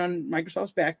PlayStation's getting on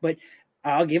Microsoft's back, but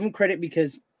I'll give them credit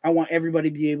because I want everybody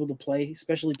to be able to play,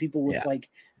 especially people with like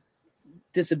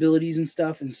disabilities and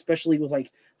stuff, and especially with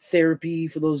like therapy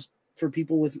for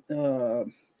people with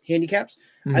handicaps.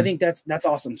 Mm-hmm. I think that's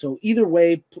awesome. So either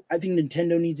way, I think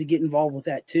Nintendo needs to get involved with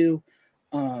that too,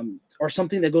 or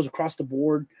something that goes across the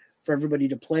board for everybody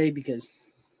to play because,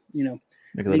 I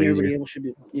think everybody able should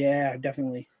be. Yeah,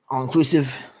 definitely all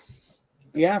inclusive.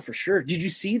 Yeah, for sure. Did you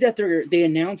see that they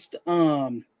announced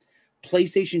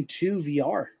PlayStation 2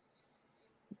 VR?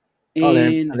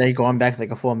 And are they going back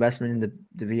like a full investment in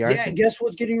the VR? Yeah, guess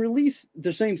what's getting released?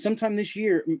 They're saying sometime this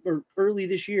year or early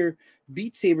this year,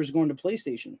 Beat Saber is going to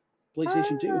PlayStation.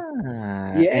 PlayStation 2.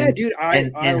 Ah, Yeah, dude,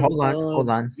 I and hold love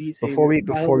on. Beat Before Saber. we I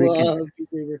before we can love Beat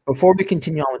Saber. before we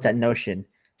continue on with that notion,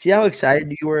 see how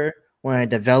excited you were when a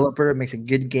developer makes a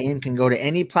good game can go to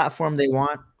any platform they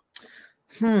want.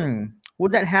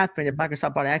 Would that happen if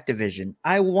Microsoft bought Activision?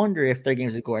 I wonder if their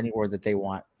games would go anywhere that they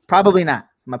want. Probably not.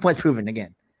 My point's proven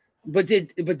again. But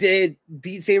did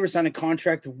Beat Saber sign a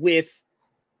contract with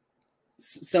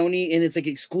Sony and it's like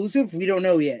exclusive? We don't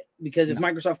know yet because if No.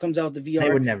 Microsoft comes out with the VR They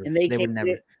would never. and they They would can't never.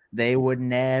 get They would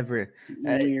never.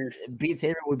 weird. Beat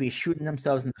Saber would be shooting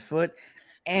themselves in the foot,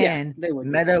 Yeah, and they would.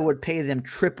 Meta would pay them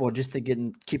triple just to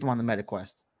keep them on the Meta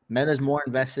Quest. Meta's more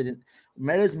invested in.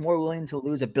 Meta's more willing to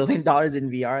lose $1 billion in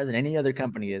VR than any other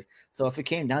company is. So if it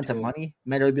came down to money,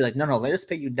 Meta would be like, no, let us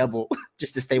pay you double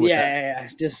just to stay with us. Yeah,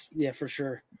 just for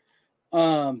sure.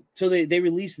 So they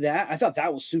released that. I thought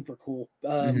that was super cool.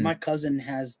 My cousin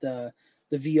has the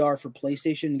VR for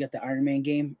PlayStation and got the Iron Man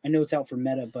game. I know it's out for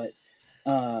Meta, but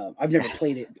I've never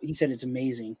played it. He said it's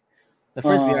amazing. The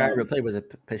first VR I ever played was a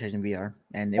PlayStation VR,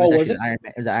 and it was actually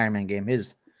an Iron Man game.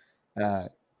 It's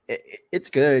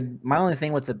good. My only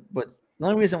thing the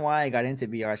only reason why I got into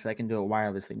VR is because I can do it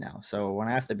wirelessly now. So when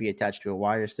I have to be attached to a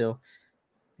wire still,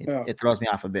 it throws me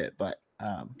off a bit. But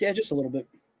yeah, just a little bit.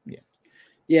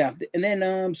 Yeah. And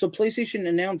then so PlayStation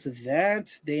announced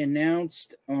that they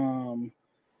announced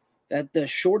that the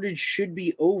shortage should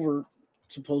be over.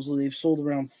 Supposedly they've sold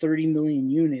around 30 million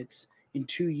units in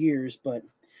 2 years, but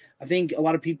I think a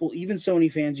lot of people, even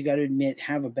Sony fans, you got to admit,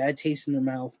 have a bad taste in their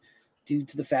mouth due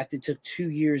to the fact it took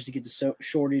 2 years to get the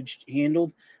shortage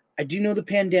handled. I do know the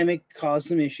pandemic caused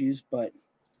some issues, but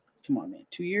come on, man,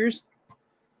 2 years?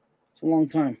 It's a long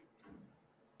time.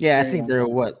 Yeah, I think they're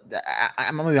what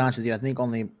I'm gonna be honest with you. I think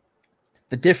only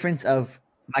the difference of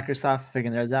Microsoft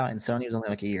figuring theirs out and Sony was only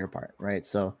like a year apart, right?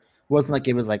 So it wasn't like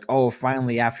it was like, oh,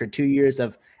 finally after 2 years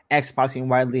of Xbox being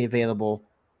widely available,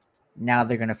 now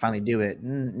they're gonna finally do it.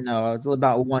 No, it's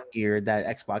about 1 year that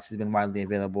Xbox has been widely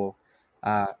available.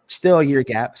 Still a year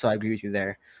gap, so I agree with you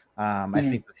there. I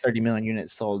think the 30 million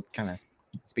units sold kind of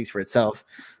speaks for itself.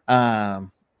 But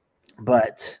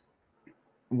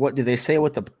what did they say?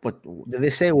 What did they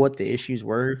say? What the issues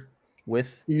were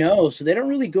with? No, so they don't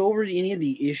really go over any of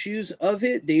the issues of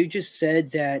it. They just said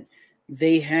that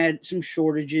they had some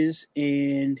shortages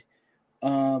and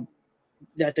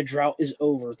that the drought is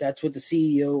over. That's what the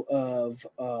CEO of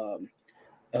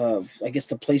I guess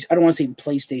the place. I don't want to say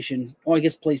PlayStation. Oh, I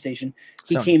guess PlayStation.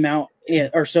 He Sony. Came out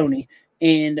or Sony,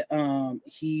 and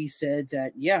he said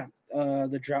that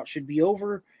the drought should be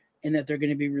over, and that they're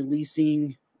going to be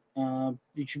releasing.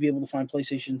 You should be able to find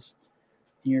PlayStations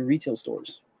in your retail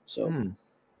stores. So,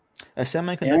 a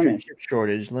semiconductor chip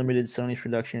shortage limited Sony's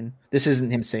production. This isn't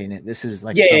him saying it. This is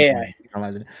like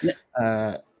analyzing it.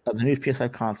 Of the new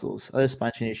PS5 consoles, other supply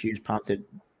chain issues prompted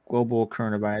global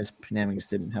coronavirus pandemics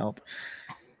didn't help.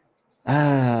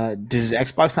 Does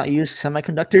Xbox not use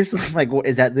semiconductors? Like, what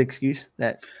is that the excuse?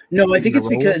 That no, I think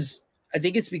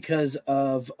it's because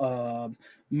of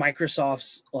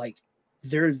Microsoft's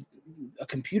they're a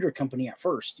computer company at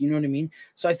first. You know what I mean?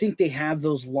 So I think they have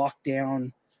those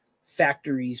lockdown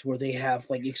factories where they have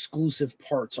like exclusive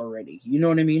parts already. You know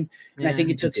what I mean? And I think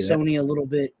it took Sony a little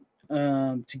bit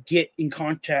to get in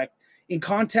contact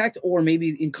or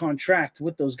maybe in contract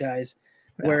with those guys.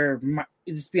 Yeah. Where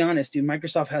let's be honest, dude,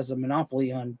 Microsoft has a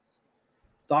monopoly on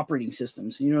the operating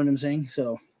systems. You know what I'm saying?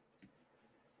 So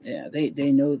yeah,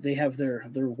 they know they have their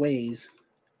ways.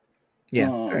 Yeah,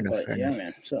 fair enough.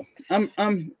 Man. So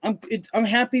I'm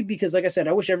happy because, like I said,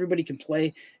 I wish everybody can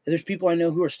play. There's people I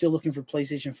know who are still looking for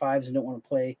PlayStation 5s and don't want to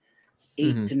play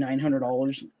 $800 to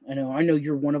 $900. I know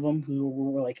you're one of them who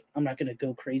were like, I'm not going to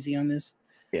go crazy on this.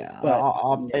 Yeah, but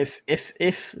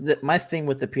if my thing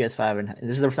with the PS5, and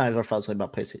this is the first time I've ever felt this way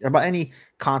about PlayStation or about any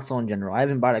console in general. I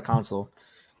haven't bought a console.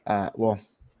 Well,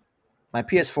 my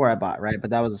PS4 I bought, right, but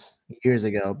that was years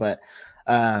ago. But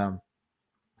I'm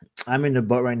in the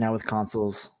boat right now with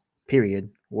consoles, period,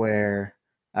 where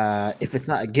if it's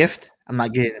not a gift, I'm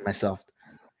not getting it myself.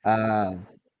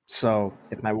 So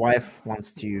if my wife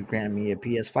wants to grant me a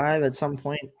PS5 at some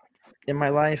point in my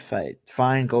life,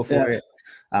 fine, go for it.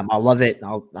 I'll love it.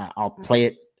 I'll play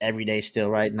it every day still,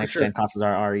 right? Next gen consoles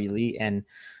are elite, and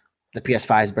the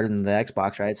PS5 is better than the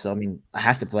Xbox, right? So I mean, I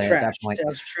have to play it at that point.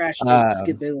 That's trash.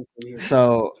 Skip Bayless over here.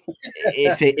 So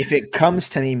if it comes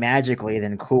to me magically,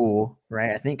 then cool,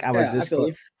 right? I think I was this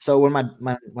close. So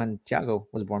when Tiago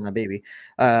was born, my baby,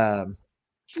 little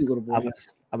boy.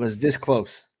 I was this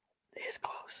close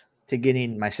to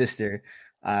getting my sister.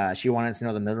 She wanted to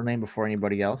know the middle name before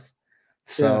anybody else.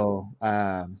 So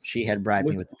she had bribed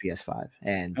me with the PS5,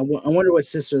 and I wonder what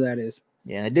sister that is.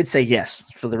 Yeah, and I did say yes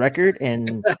for the record,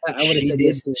 and I would have said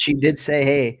yes to it. she did say,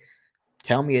 "Hey,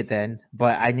 tell me it then,"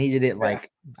 but I needed it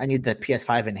like I need the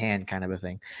PS5 in hand kind of a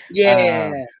thing.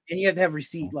 Yeah, and you have to have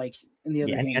receipt like in the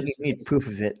other Yeah, I games. need proof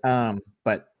of it.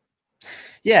 But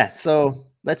yeah, so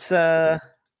let's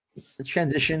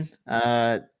transition.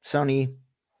 Sony,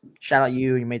 shout out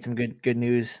you. You made some good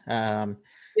news. Yeah,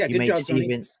 You good made job,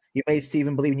 Tony.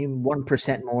 Steven believe in you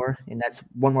 1% more, and that's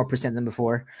 1% more than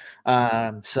before.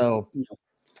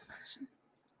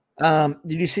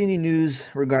 Did you see any news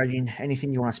regarding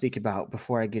anything you want to speak about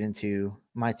before I get into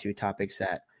my two topics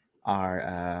that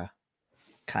are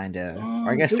kind of,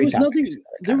 or I guess There three was topics nothing. that are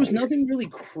There kind of was weird? nothing really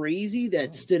crazy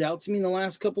that stood out to me in the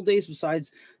last couple days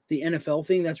besides the NFL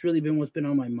thing. That's really been what's been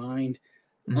on my mind.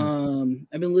 Mhm.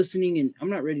 I've been listening, and I'm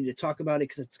not ready to talk about it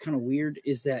because it's kind of weird.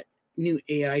 Is that new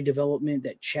AI development,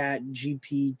 that Chat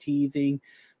GPT thing?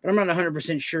 But I'm not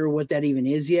 100% sure what that even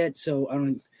is yet. So I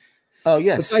don't. Oh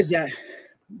Besides yes, that, yes,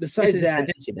 besides I that,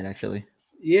 did see that actually.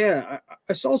 yeah,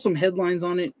 I saw some headlines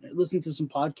on it. I listened to some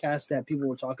podcasts that people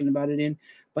were talking about it in,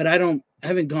 but I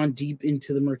haven't gone deep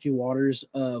into the murky waters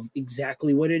of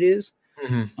exactly what it is.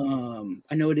 Mhm.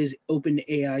 I know it is open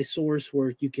AI source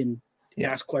where you can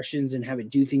Yeah. ask questions and have it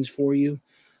do things for you.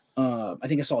 I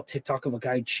think I saw a TikTok of a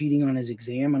guy cheating on his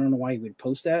exam. I don't know why he would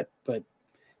post that, but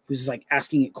he was just like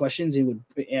asking it questions.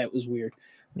 It was weird.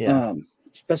 Yeah.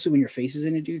 Especially when your face is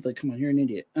in it, dude. Like, come on, you're an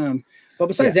idiot. But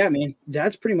besides Yeah. that, man,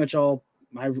 that's pretty much all.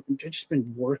 I've just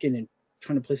been working and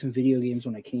trying to play some video games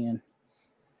when I can.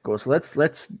 Cool. So let's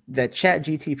that Chat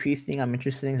GTP thing I'm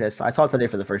interested in. I saw it today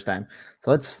for the first time.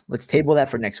 So let's table that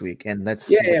for next week and let's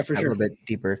look Yeah, for at it a sure. little bit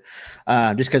deeper.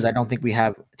 Just because I don't think we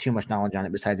have too much knowledge on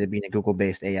it besides it being a Google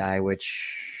based AI,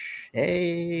 which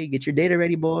hey, get your data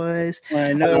ready, boys.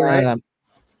 I know, right?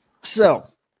 So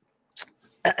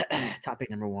topic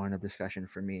number one of discussion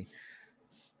for me.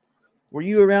 Were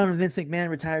you around when Vince McMahon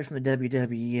retired from the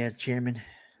WWE as chairman?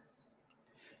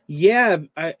 Yeah,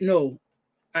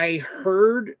 I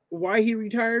heard why he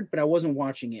retired, but I wasn't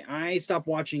watching it. I stopped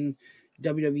watching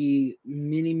WWE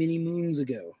many moons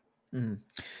ago. Mm-hmm.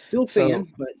 Still So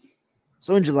fan,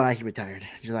 but in July he retired,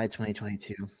 July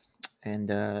 2022. And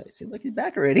it seems like he's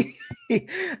back already.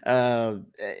 uh,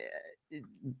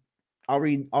 I'll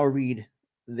read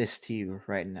this to you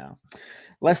right now.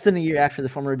 Less than a year after the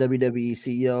former WWE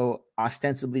CEO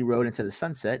ostensibly rode into the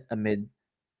sunset amid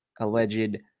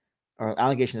alleged or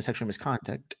allegation of sexual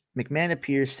misconduct, McMahon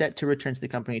appears set to return to the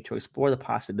company to explore the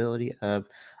possibility of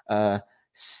a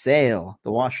sale.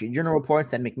 The Wall Street Journal reports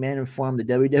that McMahon informed the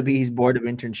WWE's board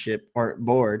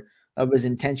of his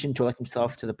intention to elect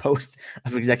himself to the post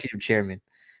of executive chairman.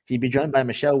 He'd be joined by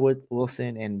Michelle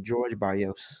Wilson and George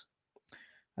Barrios.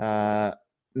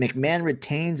 McMahon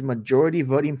retains majority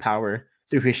voting power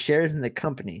through his shares in the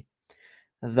company,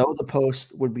 though the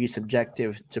post would be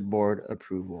subjective to board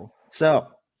approval. So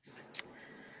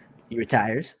he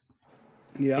retires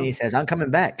and yeah, he says, I'm coming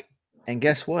back. And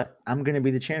guess what? I'm going to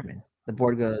be the chairman. The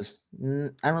board goes,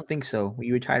 I don't think so.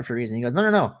 You retired for a reason. He goes,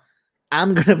 no.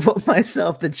 I'm going to vote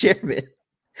myself the chairman.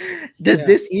 Does yeah.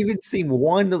 this even seem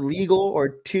one, legal, or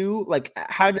two? Like,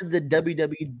 how did the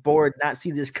WWE board not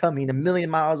see this coming a million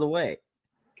miles away?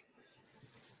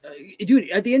 Dude,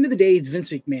 at the end of the day, it's Vince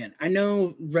McMahon. I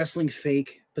know wrestling's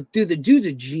fake, but dude, the dude's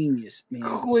a genius, man.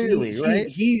 Clearly, right?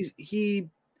 He's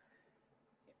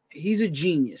a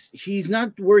genius. He's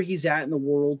not where he's at in the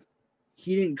world.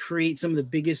 He didn't create some of the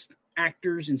biggest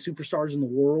actors and superstars in the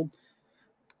world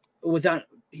without.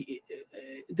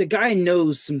 The guy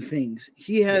knows some things. Yeah.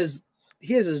 He has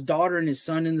his daughter and his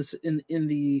son in this in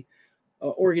the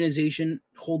organization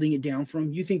holding it down for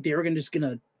him. You think they're just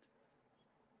gonna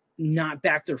not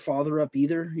back their father up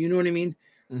either? You know what I mean?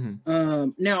 Mm-hmm.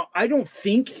 Now, I don't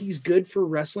think he's good for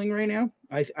wrestling right now.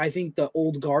 I think the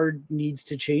old guard needs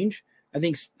to change. I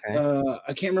think Okay.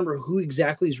 I can't remember who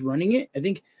exactly is running it. I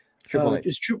think Triple H.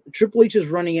 just Triple H is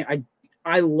running it.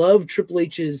 I love Triple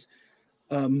H's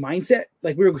mindset.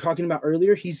 Like we were talking about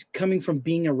earlier, he's coming from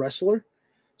being a wrestler,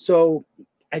 so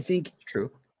I think It's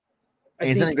true. I And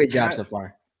he's done a think great job so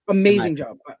far. amazing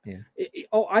job. Yeah.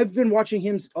 I've been watching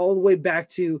him all the way back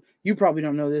to, you probably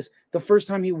don't know this, the first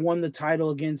time he won the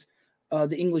title against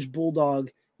the English Bulldog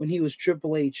when he was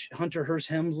Triple H, Hunter Hearst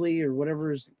Helmsley or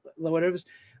whatever.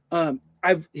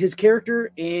 I've his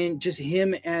character and just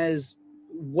him as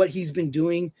what he's been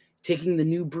doing, taking the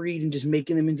new breed and just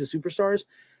making them into superstars.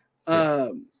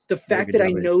 Yes. The Very fact good that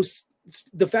I job there. know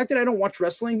the fact that I don't watch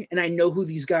wrestling and I know who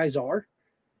these guys are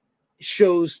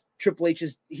shows Triple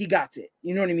H's he got it.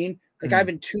 You know what I mean? Like I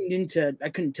haven't tuned into, I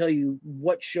couldn't tell you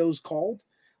what show's called,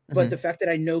 but the fact that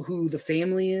I know who the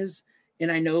family is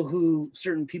and I know who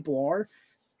certain people are,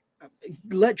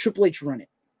 let Triple H run it.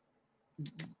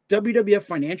 WWF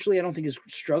financially, I don't think is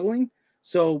struggling.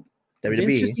 So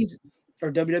Vince just WWE. needs,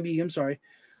 or WWE, I'm sorry,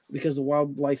 because the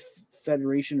Wildlife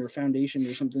Federation or Foundation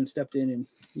or something stepped in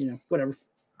and, whatever.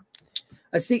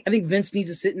 I think Vince needs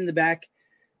to sit in the back,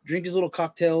 drink his little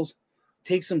cocktails,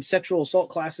 take some sexual assault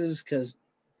classes because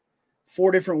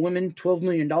 4 different women, $12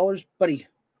 million, buddy.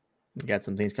 You got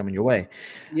some things coming your way.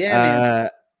 Yeah, man.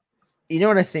 You know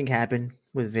what I think happened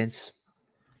with Vince?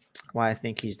 Why I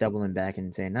think he's doubling back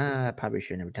and saying, I probably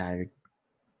shouldn't have retired.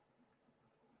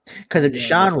 Because of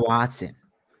Deshaun Watson.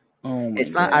 Oh my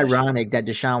It's not gosh. ironic that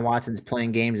Deshaun Watson's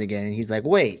playing games again. And he's like,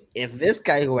 wait, if this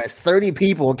guy who has 30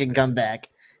 people can come back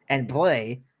and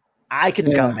play, I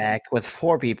can come back with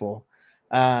 4 people.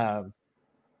 Now,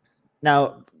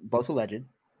 both alleged,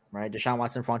 right? Deshaun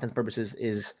Watson, for all intents and purposes,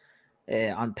 is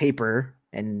on paper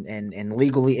and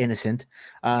legally innocent.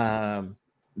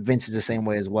 Vince is the same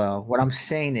way as well. What I'm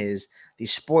saying is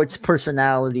these sports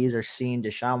personalities are seeing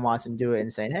Deshaun Watson do it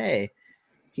and saying, hey,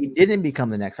 he didn't become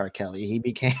the next R. Kelly. He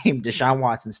became Deshaun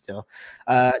Watson still.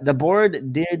 The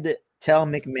board did tell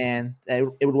McMahon that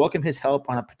it would welcome his help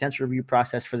on a potential review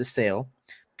process for the sale.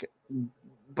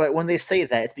 But when they say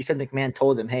that, it's because McMahon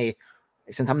told them, hey,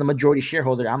 since I'm the majority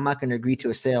shareholder, I'm not going to agree to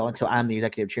a sale until I'm the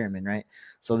executive chairman, right?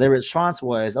 So their response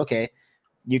was, okay,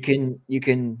 you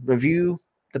can review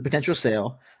the potential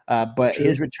sale, but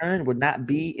his return would not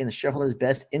be in the shareholders'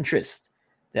 best interest.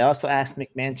 They also asked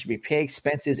McMahon to repay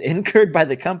expenses incurred by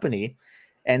the company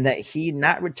and that he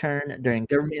not return during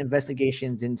government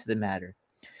investigations into the matter.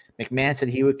 McMahon said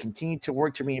he would continue to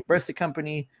work to reimburse the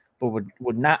company, but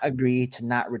would not agree to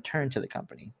not return to the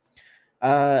company.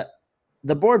 The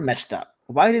board messed up.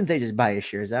 Why didn't they just buy his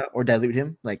shares out or dilute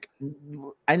him? Like,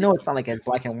 I know it's not like as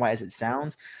black and white as it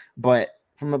sounds, but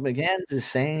from what McMahon is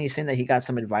saying, he's saying that he got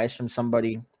some advice from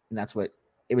somebody, and that's what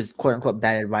it was, quote unquote,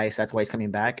 bad advice. That's why he's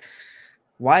coming back.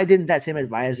 Why didn't that same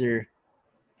advisor?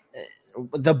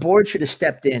 The board should have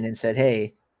stepped in and said,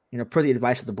 "Hey, per the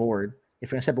advice of the board,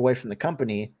 if you're gonna step away from the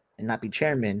company and not be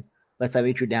chairman, let's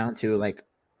dilute you down to like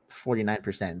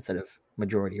 49% instead of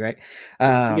majority, right?"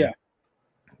 Yeah.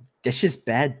 It's just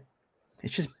bad.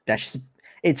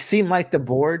 It seemed like the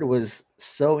board was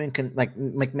so like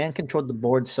McMahon controlled the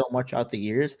board so much out the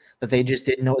years that they just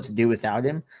didn't know what to do without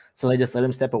him. So they just let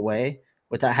him step away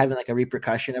without having like a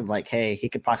repercussion of like, hey, he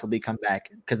could possibly come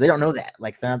back, because they don't know that.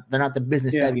 Like they're not the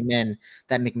business savvy men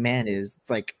that McMahon is. It's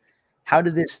like, how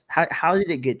did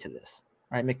it get to this?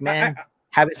 Right, McMahon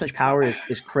having so much power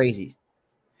is crazy.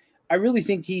 I really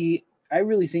think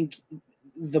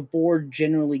the board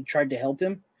generally tried to help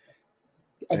him.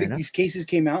 I think these cases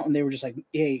came out and they were just like,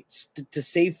 hey, to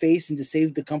save face and to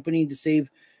save the company, to save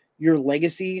your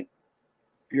legacy,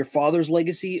 your father's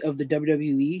legacy of the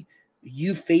WWE,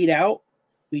 you fade out,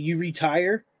 you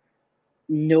retire.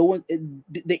 No one,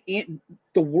 the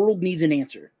world needs an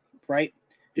answer, right?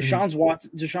 Deshaun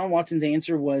Watson's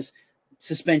answer was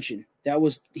suspension.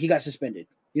 He got suspended.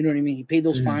 You know what I mean? He paid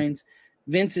those fines.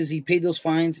 He paid those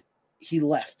fines. He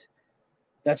left.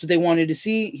 That's what they wanted to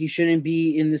see. He shouldn't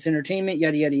be in this entertainment,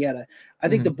 yada, yada, yada. I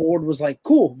think the board was like,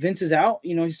 cool, Vince is out.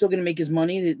 He's still going to make his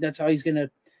money. That's how he's going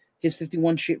to his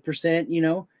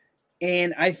 51%,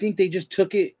 And I think they just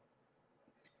took it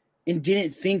and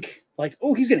didn't think like,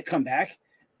 oh, he's going to come back.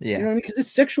 Yeah. You know what I mean? Because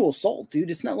it's sexual assault,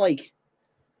 dude. It's not like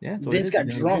Vince got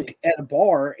drunk at a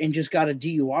bar and just got a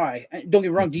DUI. Don't get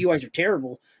me wrong, DUIs are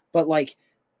terrible. But like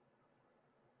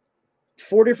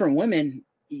 4 different women,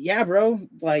 yeah, bro.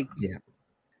 Like,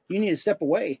 you need to step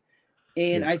away.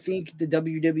 And I think the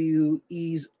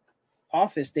WWE's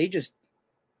office, they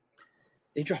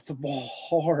dropped the ball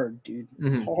hard, dude.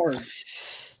 Hard.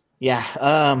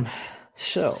 Yeah.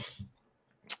 So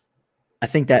I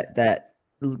think that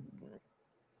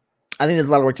I think there's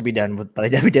a lot of work to be done by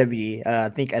the WWE. I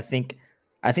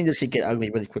think this could get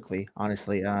ugly really quickly,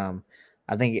 honestly. I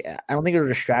don't think it'll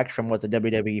distract from what the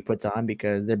WWE puts on,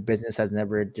 because their business has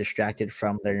never distracted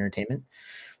from their entertainment.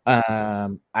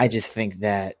 I just think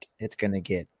that it's gonna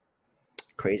get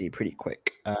crazy pretty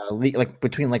quick. Like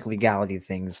between like legality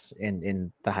things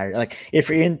in the higher, like if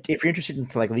you're interested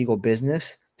into like legal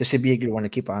business, this would be a good one to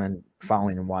keep on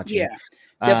following and watching. Yeah,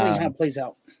 definitely how it plays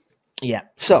out. Yeah.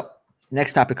 So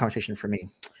next topic conversation for me.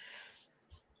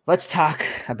 Let's talk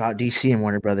about DC and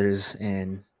Warner Brothers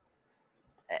and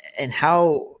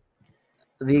how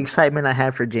the excitement I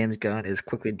had for James Gunn is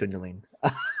quickly dwindling.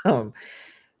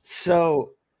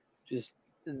 So just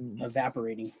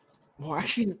evaporating. Well,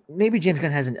 actually, maybe James Gunn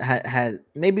hasn't had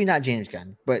maybe not James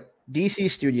Gunn, but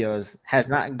DC Studios has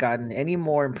not gotten any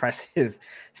more impressive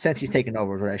since he's taken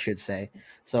over, is what I should say.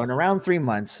 So in around 3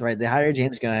 months, right, they hired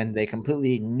James Gunn, they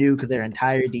completely nuke their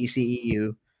entire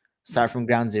DCEU, start from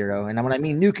ground zero. And when I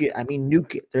mean nuke it, I mean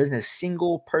nuke it. There isn't a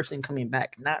single person coming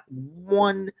back. Not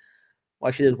one. Well,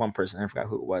 actually, there's one person. I forgot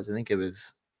who it was. I think it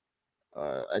was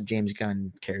a James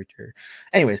Gunn character.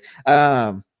 Anyways,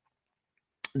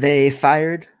 they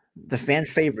fired the fan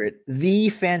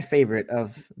favorite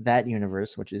of that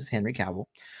universe, which is Henry Cavill.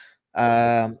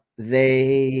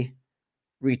 They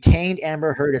retained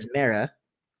Amber Heard as Mara,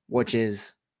 which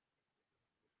is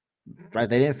right.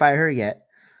 They didn't fire her yet.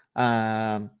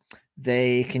 Um,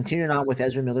 they continued on with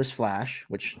Ezra Miller's Flash,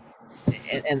 which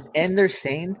and they're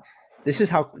saying this is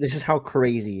how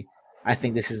crazy I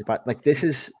think this is about. Like this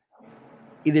is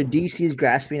either DC's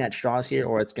grasping at straws here,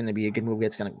 or it's going to be a good movie.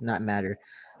 It's going to not matter.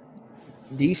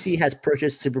 DC has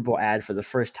purchased Super Bowl ad for the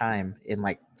first time in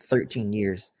like 13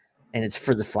 years, and it's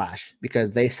for the Flash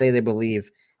because they say they believe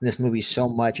in this movie so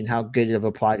much and how good of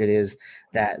a plot it is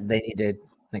that they need to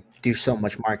like do so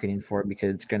much marketing for it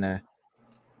because it's gonna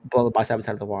blow the box office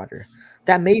out of the water.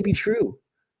 That may be true.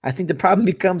 I think the problem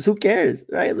becomes who cares,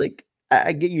 right? Like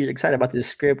I get you excited about this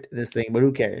script, this thing, but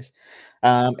who cares?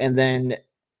 And then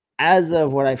as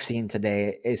of what I've seen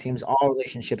today, it seems all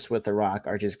relationships with The Rock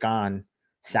are just gone,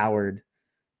 soured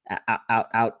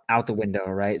out the window,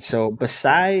 right? So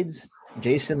besides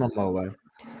Jason Momoa,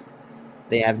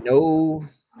 they have no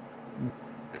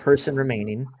person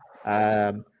remaining.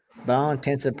 By all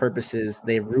intents and purposes,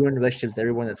 they've ruined relationships with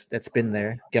everyone that's been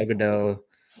there. Gal Gadot,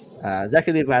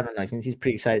 Zachary Levi, I don't know. He's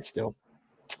pretty excited still.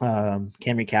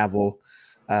 Henry Cavill.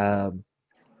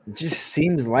 Just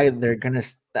seems like they're gonna.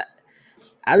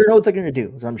 I don't know what they're gonna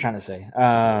do. Is what I'm trying to say.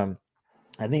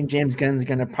 I think James Gunn's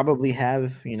gonna probably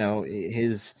have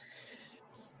his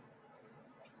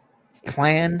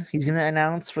plan he's going to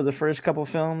announce for the first couple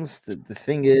films. The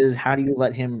thing is, how do you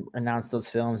let him announce those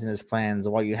films and his plans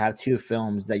while you have two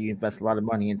films that you invest a lot of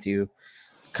money into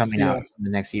coming out in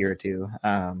the next year or two?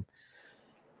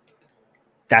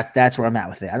 That's where I'm at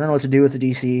with it. I don't know what to do with the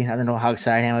DC. I don't know how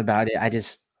excited I am about it.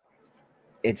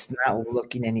 It's not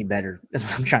looking any better. That's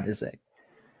what I'm trying to say.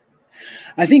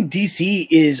 I think DC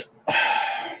is.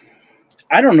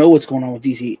 I don't know what's going on with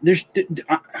DC.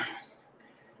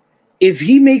 If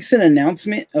he makes an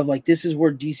announcement of like this is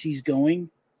where DC's going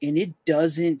and it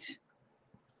doesn't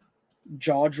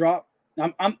jaw drop,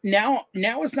 I'm now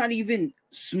it's not even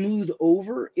smooth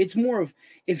over. It's more of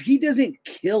if he doesn't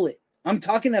kill it. I'm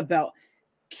talking about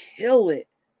kill it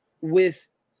with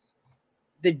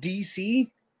the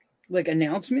DC like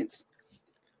announcements.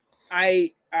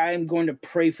 I'm going to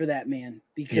pray for that man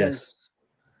because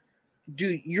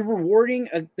dude, you're rewarding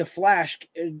the Flash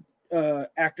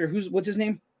actor what's his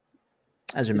name?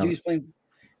 Ezra Miller.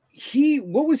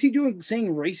 What was he doing?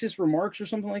 Saying racist remarks or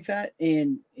something like that?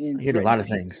 And he did a lot of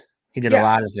things. He did a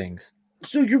lot of things.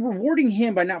 So you're rewarding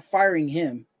him by not firing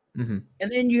him. Mm-hmm.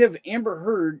 And then you have Amber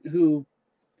Heard, who,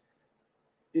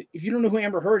 if you don't know who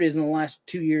Amber Heard is in the last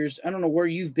 2 years, I don't know where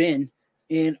you've been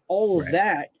and all of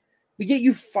that. But yet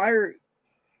you fire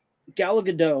Gal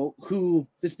Gadot, who,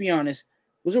 let's be honest,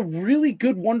 was a really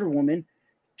good Wonder Woman.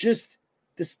 Just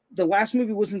the last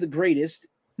movie wasn't the greatest.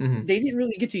 Mm-hmm. They didn't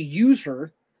really get to use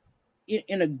her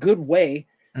in a good way.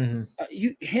 Mm-hmm.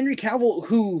 Henry Cavill,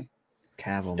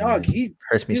 dog, he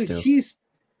hurts me still.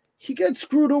 He got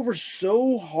screwed over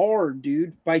so hard,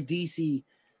 dude, by DC.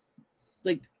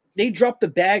 Like they dropped the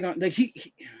bag on. Like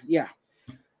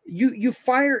you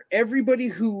fire everybody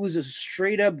who was a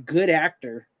straight up good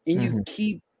actor, and you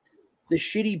keep the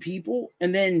shitty people,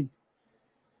 and then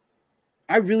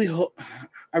I really hope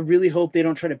they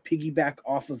don't try to piggyback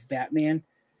off of Batman.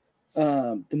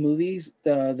 The movies,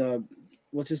 the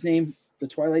what's his name, the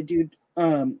Twilight dude.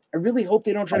 I really hope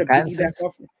they don't try to piggyback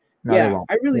off. No,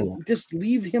 I really just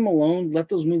leave him alone. Let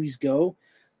those movies go.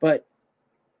 But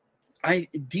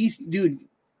dude,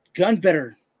 Gunn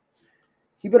better.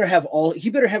 He better have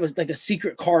a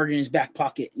secret card in his back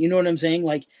pocket. You know what I'm saying?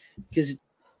 Like, because.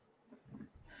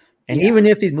 And even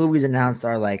if these movies announced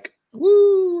are like,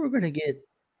 woo, we're gonna get,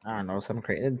 I don't know, some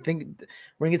crazy. I think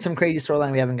we're gonna get some crazy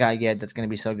storyline we haven't got yet. That's gonna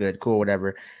be so good, cool,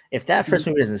 whatever. If that first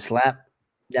movie doesn't slap,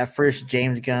 that first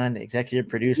James Gunn executive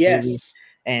produced movie,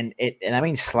 and I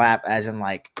mean slap as in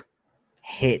like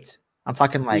hit. I'm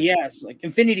talking like like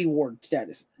Infinity War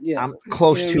status. Yeah, I'm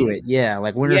close to it. Yeah,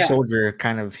 like Winter Soldier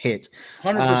kind of hit.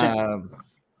 100%.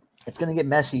 It's gonna get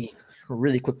messy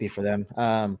really quickly for them.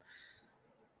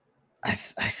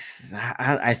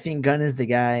 I think Gunn is the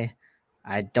guy.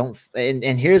 I don't,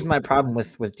 and here's my problem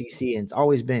with DC, and it's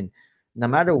always been no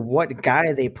matter what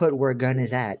guy they put where Gunn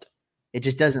is at, it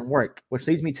just doesn't work, which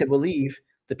leads me to believe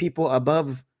the people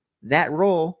above that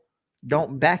role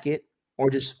don't back it or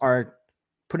just are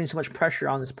putting so much pressure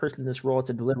on this person in this role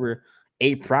to deliver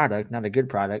a product, not a good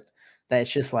product, that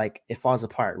it's just like it falls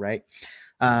apart, right?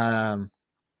 Um,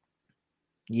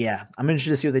 yeah, I'm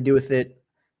interested to see what they do with it.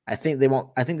 I think they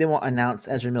won't announce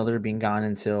Ezra Miller being gone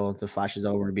until the Flash is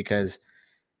over, because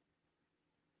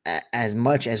as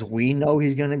much as we know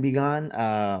he's going to be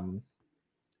gone,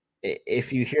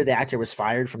 if you hear the actor was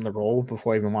fired from the role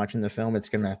before even watching the film, it's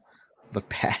going to look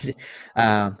bad.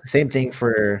 Same thing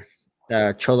for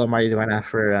Cholo Mariduena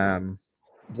for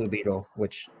Blue Beetle,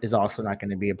 which is also not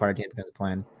going to be a part of James Gunn's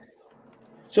plan.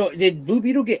 So did Blue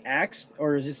Beetle get axed,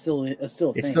 or is it still a It's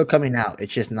thing? still coming out.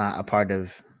 It's just not a part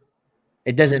of.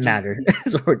 It doesn't matter.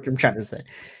 Is what I'm trying to say.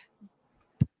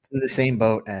 It's in the same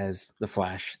boat as the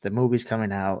Flash. The movie's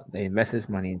coming out. They invest this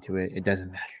money into it. It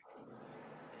doesn't matter.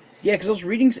 Yeah, because I was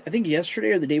reading, I think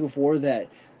yesterday or the day before, that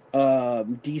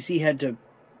DC had to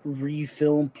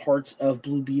refilm parts of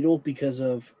Blue Beetle because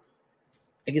of,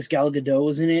 I guess, Gal Gadot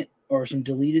was in it, or some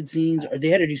deleted scenes, or they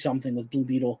had to do something with Blue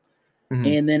Beetle.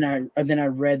 Mm-hmm. And then I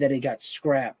read that it got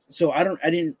scrapped. So I don't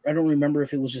remember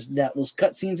if it was just that those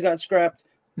cutscenes got scrapped,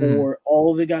 mm-hmm. or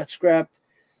all of it got scrapped,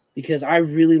 because I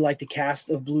really like the cast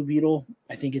of Blue Beetle.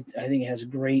 I think it has a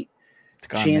great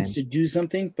chance to do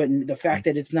something, but the fact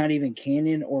that it's not even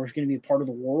canon or it's going to be a part of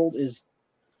the world is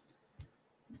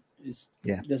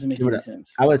doesn't make any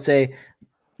sense. I would say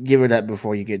give it up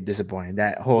before you get disappointed.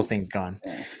 That whole thing's gone.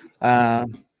 Yeah.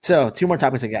 So 2 more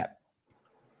topics I got.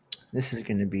 This is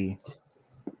going to be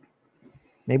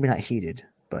maybe not heated,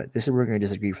 but this is where we're going to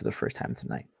disagree for the first time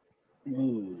tonight.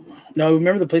 Ooh. No,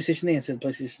 remember the PlayStation thing? I said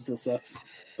PlayStation still sucks,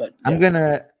 but yeah. I'm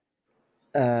gonna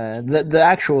the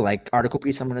actual like article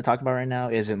piece I'm going to talk about right now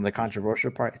isn't the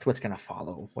controversial part. It's what's going to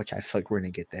follow, which I feel like we're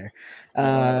going to get there.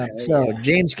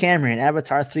 James Cameron,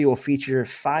 Avatar 3 will feature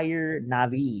fire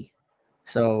Na'vi.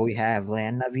 So we have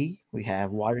land Na'vi, we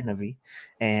have water Na'vi,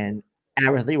 and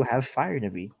Avatar 3 will have fire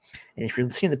Na'vi. And if you're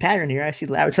seeing the pattern here, I see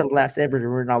Avatar: The Last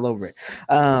Airbender written all over it.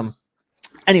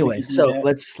 Anyway, so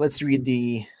let's read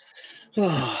the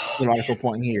article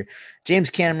point here. James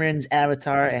Cameron's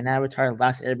Avatar and Avatar: The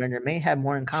Last Airbender may have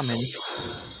more in common,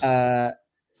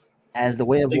 as The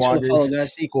Way of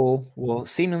Water's sequel will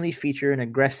seemingly feature an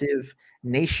aggressive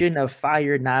nation of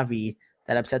fire Na'vi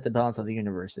that upset the balance of the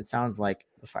universe. It sounds like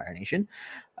the Fire Nation.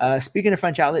 Speaking of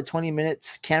French outlet 20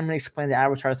 Minutes, Cameron explained that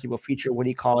Avatar 3 will feature what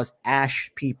he calls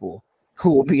Ash people,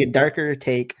 who will be a darker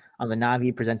take on the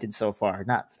Na'vi presented so far.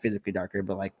 Not physically darker,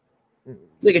 but like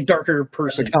a darker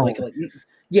person.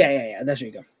 Yeah. That's where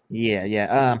you go.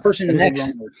 Yeah. Person is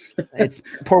next, it's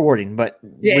poor wording, but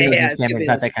Cameron's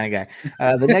not that kind of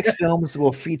guy. The next films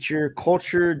will feature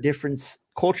cultures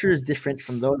different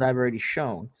from those I've already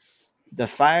shown. The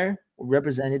fire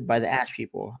represented by the Ash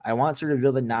people. I want to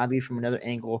reveal the Na'vi from another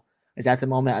angle, as at the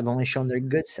moment I've only shown their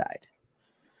good side.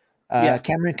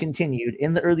 Cameron continued,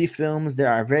 in the early films,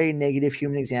 there are very negative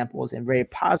human examples and very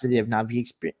positive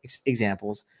Na'vi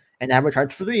examples. And Avatar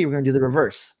 3, we're going to do the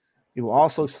reverse. We will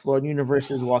also explore new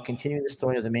universes while continuing the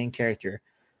story of the main character.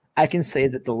 I can say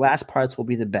that the last parts will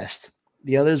be the best.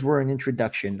 The others were an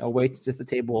introduction, a way to sit at the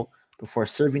table before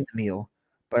serving the meal.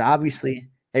 But obviously,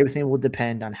 everything will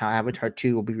depend on how Avatar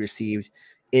 2 will be received,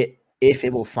 if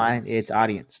it will find its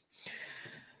audience.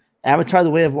 Avatar: The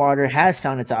Way of Water has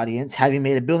found its audience, having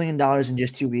made $1 billion in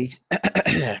just 2 weeks.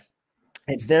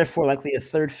 It's therefore likely a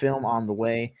third film on the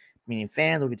way, meaning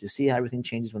fans will get to see how everything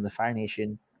changes when the Fire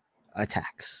Nation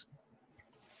attacks.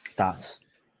 Thoughts?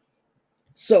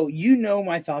 So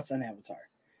my thoughts on Avatar.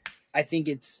 I think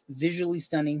it's visually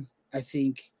stunning. I'm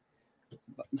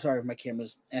sorry if my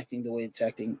camera's acting the way it's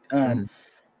acting.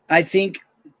 I think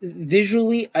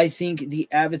visually, the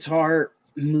Avatar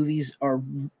movies are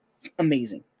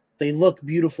amazing. They look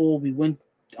beautiful. We went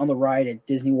on the ride at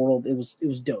Disney World. It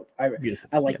was dope. I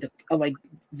like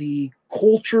the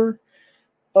culture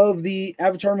of the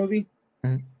Avatar movie.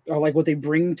 Mm-hmm. I like what they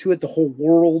bring to it. The whole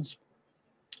world's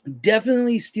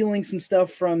definitely stealing some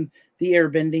stuff from the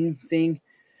airbending thing.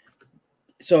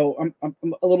 So I'm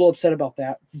a little upset about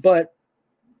that. But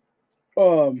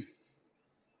I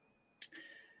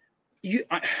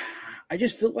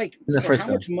just feel like in the first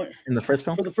film.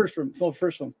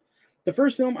 The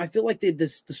first film, I feel like the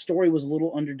story was a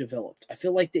little underdeveloped. I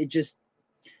feel like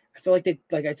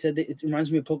like I said, it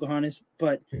reminds me of Pocahontas,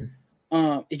 but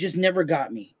it just never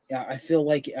got me. I feel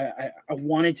like I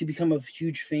wanted to become a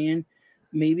huge fan.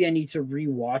 Maybe I need to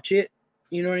rewatch it.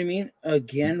 You know what I mean?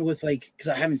 Again, with because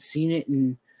I haven't seen it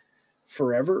in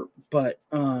forever. But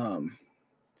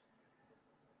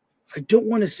I don't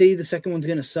want to say the second one's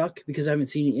gonna suck because I haven't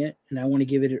seen it yet, and I want to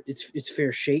give it its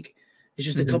fair shake. It's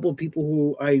just a couple of people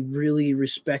who I really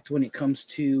respect when it comes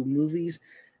to movies.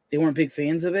 They weren't big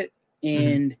fans of it,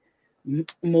 and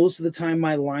most of the time,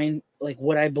 my line, like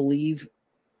what I believe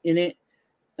in it,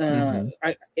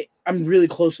 I'm really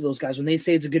close to those guys. When they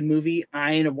say it's a good movie,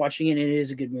 I end up watching it, and it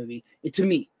is a good movie. To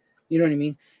me, you know what I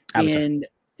mean? Avatar. And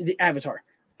the Avatar,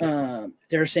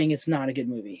 they're saying it's not a good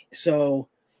movie. So,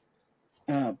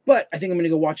 but I think I'm going to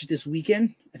go watch it this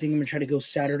weekend. I think I'm going to try to go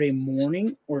Saturday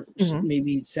morning or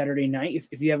maybe Saturday night.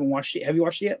 If you haven't watched it, have you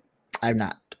watched it yet? I've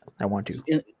not. I want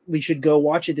to. We should go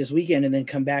watch it this weekend and then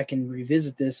come back and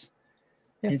revisit this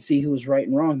and see who was right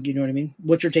and wrong. You know what I mean?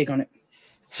 What's your take on it?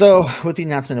 So, with the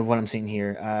announcement of what I'm seeing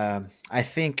here, I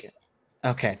think,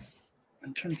 okay.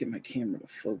 I'm trying to get my camera to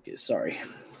focus. Sorry.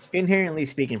 Inherently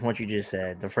speaking, from what you just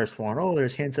said, the first one,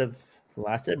 there's hints of The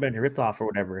Last Airbender ripped off or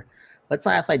whatever. Let's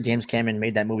not act like James Cameron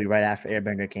made that movie right after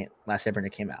Last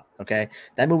Airbender came out, okay?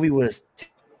 That movie was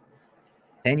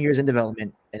 10 years in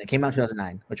development, and it came out in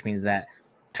 2009, which means that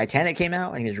Titanic came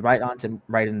out, and he was right on to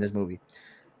write in this movie.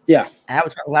 Yeah.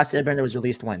 Avatar: The Last Airbender was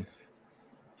released when?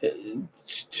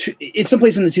 It's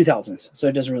someplace in the 2000s, so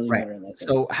it doesn't really matter in that sense.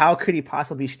 So how could he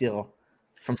possibly steal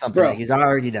from something that he's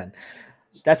already done?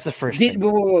 That's the first thing.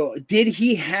 Did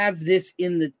he have this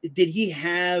in the? Did he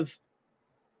have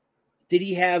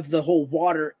the whole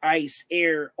water, ice,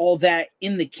 air, all that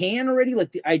in the can already,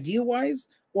 like the idea wise,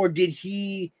 or did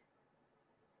he,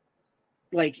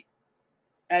 like,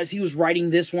 as he was writing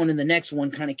this one and the next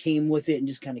one, kind of came with it and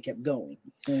just kind of kept going?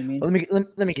 You know what I mean? Well,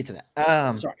 let me get to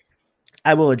that. Sorry,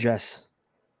 I will address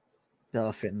the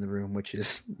elephant in the room, which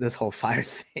is this whole fire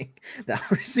thing that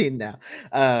we're seeing now.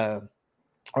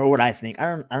 Or what I think.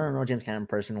 I don't know James Cameron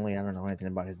personally. I don't know anything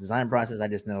about his design process. I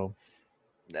just know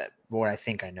that what I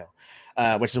think I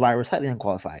know, which is why we're slightly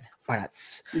unqualified.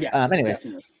 Anyway,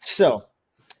 definitely. So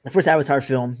the first Avatar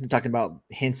film, we're talking about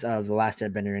hints of The Last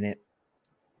Airbender in it.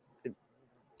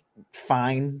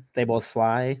 Fine, they both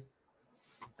fly,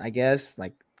 I guess.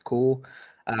 Like, cool.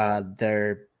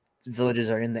 Their villages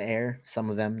are in the air. Some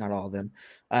of them, not all of them.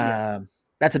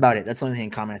 That's about it. That's the only thing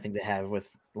in common I think they have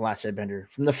with The Last Airbender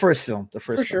from the first film.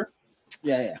 For sure.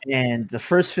 Yeah. And the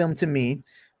first film to me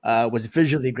was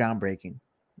visually groundbreaking,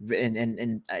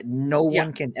 and no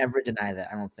one can ever deny that.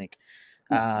 I don't think.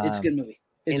 It's a good movie.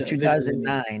 In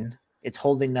 2009, it's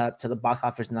holding up to the box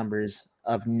office numbers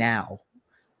of now,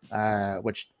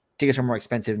 which tickets are more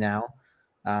expensive now.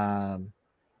 That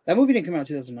movie didn't come out in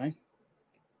 2009.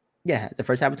 Yeah, the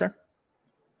first Avatar.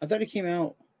 I thought it came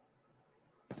out.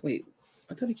 Wait,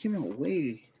 I thought it came out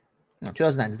way. No,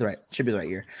 2009 is the right. Should be the right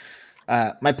year.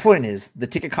 My point is the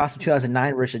ticket cost of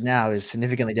 2009 versus now is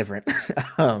significantly different,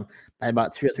 by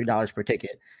about $2 or $3 per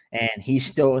ticket, and he's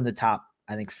still in the top,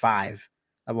 I think, 5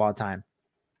 of all time,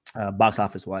 box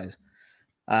office wise.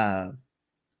 So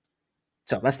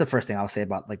that's the first thing I'll say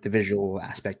about like the visual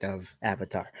aspect of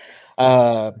Avatar.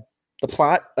 The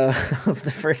plot of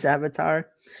the first Avatar,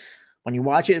 when you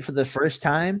watch it for the first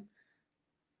time,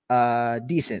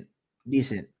 decent.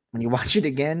 When you watch it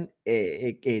again,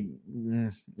 it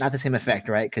not the same effect,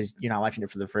 right? Because you're not watching it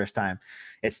for the first time.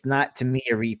 It's not, to me,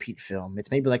 a repeat film.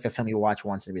 It's maybe like a film you watch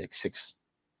once and it'll be like 6,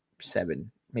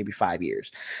 7, maybe 5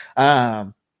 years.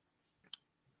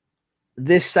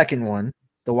 This second one,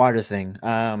 the water thing,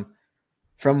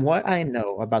 from what I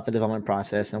know about the development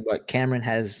process and what Cameron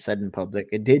has said in public,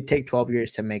 it did take 12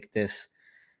 years to make this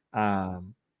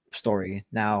story.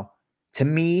 Now, to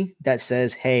me, that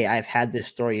says, hey, I've had this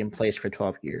story in place for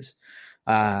 12 years.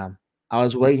 I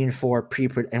was waiting for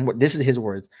and this is his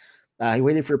words. He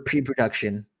waited for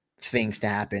pre-production things to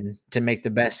happen to make the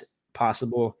best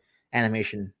possible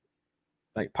animation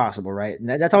like possible, right? And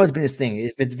that's always been his thing.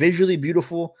 If it's visually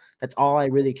beautiful, that's all I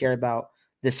really care about.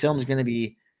 This film is going to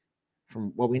be,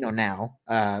 from what we know now,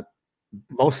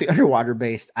 mostly underwater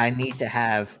based. I need to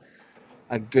have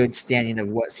a good standing of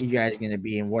what CGI is going to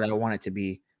be and what I want it to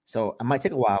be. So it might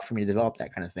take a while for me to develop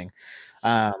that kind of thing,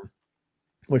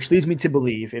 which leads me to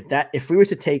believe if we were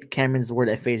to take Cameron's word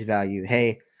at face value,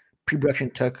 hey,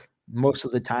 pre-production took most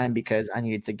of the time because I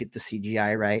needed to get the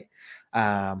CGI right,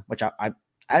 which I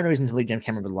have no reason to believe James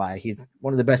Cameron would lie. He's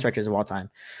one of the best directors of all time.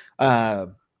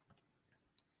 And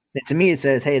to me, it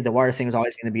says, hey, the water thing is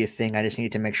always going to be a thing. I just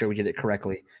need to make sure we did it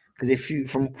correctly. Because if you,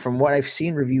 from what I've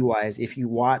seen review-wise, if you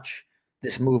watch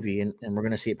this movie, and we're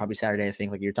going to see it probably Saturday, I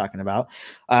think, like you're talking about,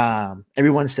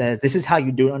 everyone says this is how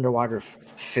you do an underwater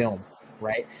film,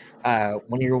 right?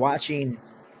 When you're watching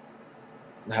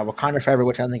Wakanda Forever,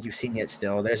 which I don't think you've seen yet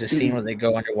still, there's a scene where they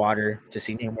go underwater to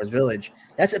see Namor's village.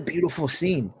 That's a beautiful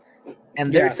scene.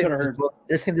 And Yeah, that's what I heard.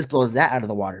 they're saying this blows that out of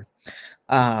the water.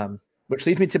 Which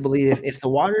leads me to believe if the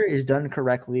water is done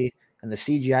correctly and the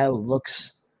CGI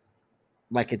looks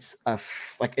like it's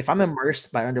like if I'm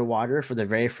immersed by underwater for the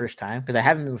very first time, because I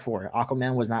haven't been before.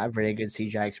 Aquaman was not a very good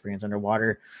CGI experience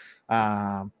underwater.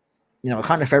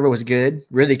 Wakanda Forever was good,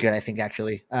 really good, I think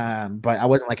actually. But I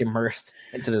wasn't like immersed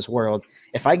into this world.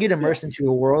 If I get immersed into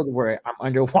a world where I'm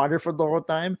underwater for the whole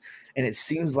time, and it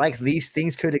seems like these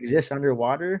things could exist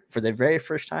underwater for the very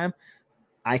first time,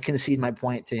 I concede my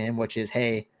point to him, which is,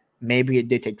 hey, maybe it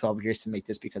did take 12 years to make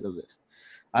this because of this.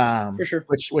 For sure.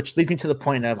 Which leads me to the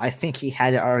point of I think he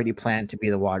had it already planned to be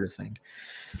the water thing.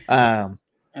 I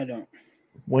don't.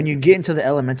 When you get into the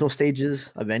elemental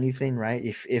stages of anything, right?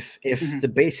 If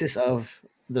the basis of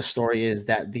the story is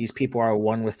that these people are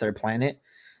one with their planet,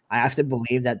 I have to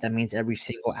believe that means every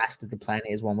single aspect of the planet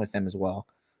is one with them as well.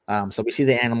 So we see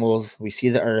the animals, we see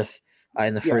the earth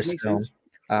in the first film.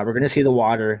 We're going to see the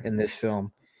water in this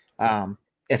film.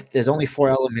 If there's only 4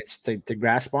 elements to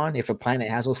grasp on, if a planet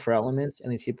has those 4 elements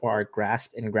and these people are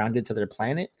grasped and grounded to their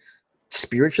planet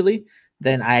spiritually,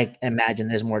 then I imagine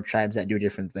there's more tribes that do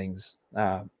different things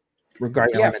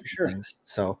regarding elemental things.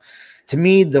 So to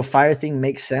me, the fire thing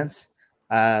makes sense.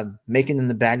 Making them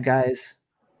the bad guys.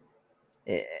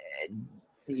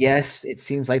 Yes, it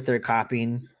seems like they're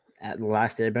copying at The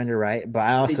Last Airbender, right? But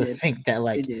I also think that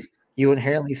like you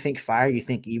inherently think fire, you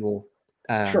think evil.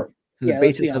 Sure. So the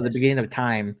basis of the beginning of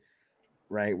time,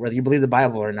 right? Whether you believe the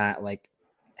Bible or not, like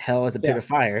hell is a pit of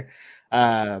fire.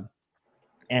 And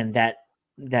that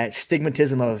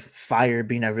stigmatism of fire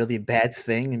being a really bad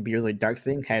thing and be a really dark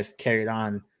thing has carried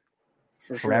on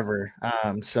forever.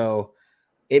 Sure. So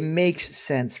it makes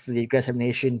sense for the aggressive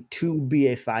nation to be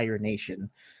a fire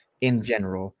nation in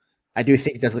general. I do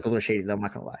think it does look a little shady, though. I'm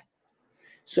not gonna lie.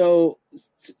 So,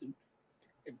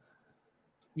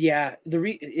 yeah,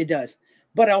 it does.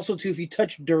 But also, too, if you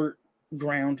touch dirt,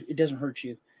 ground, it doesn't hurt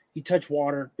you. You touch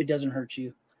water, it doesn't hurt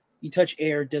you. You touch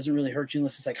air, it doesn't really hurt you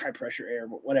unless it's like high pressure air,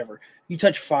 but whatever. You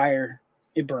touch fire,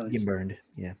 it burns. Get burned,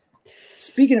 yeah.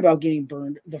 Speaking about getting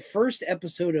burned, the first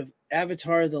episode of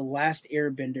Avatar: The Last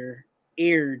Airbender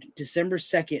aired December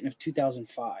 2nd of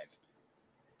 2005.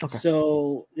 Okay.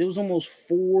 So it was almost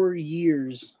 4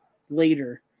 years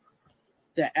later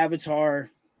that Avatar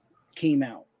came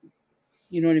out.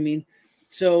 You know what I mean?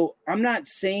 So I'm not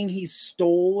saying he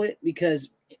stole it because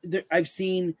I've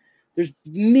seen there's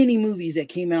many movies that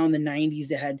came out in the 90s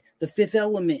that had the Fifth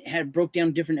Element had broke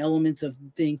down different elements of the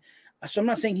thing. So I'm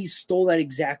not saying he stole that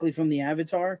exactly from the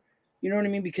Avatar. You know what I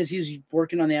mean? Because he's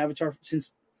working on the Avatar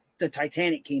since the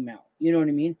Titanic came out. You know what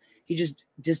I mean? He just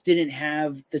didn't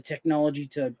have the technology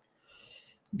to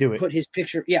do it. Put his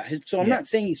picture. Yeah. So I'm not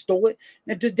saying he stole it.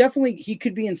 Now, definitely he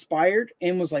could be inspired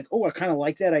and was like, oh, I kind of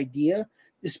like that idea.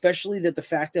 Especially that the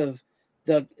fact of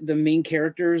the main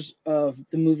characters of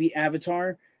the movie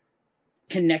Avatar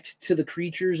connect to the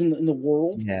creatures in the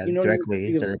world. Yeah, you know,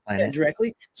 directly to the planet.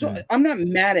 Directly. So I'm not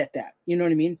mad at that. You know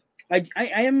what I mean? I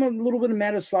am a little bit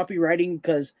mad at sloppy writing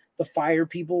because the fire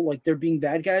people, like they're being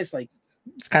bad guys. Like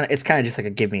it's kind of just like a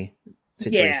gimme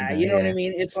situation. Yeah, you know what I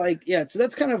mean? It's like, so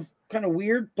that's kind of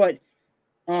weird, but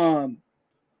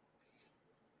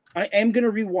I am going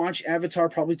to rewatch Avatar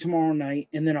probably tomorrow night,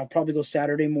 and then I'll probably go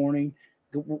Saturday morning,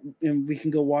 and we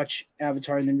can go watch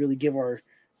Avatar and then really give our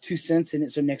 2 cents in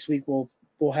it. So next week we'll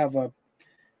have a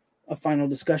final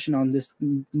discussion on this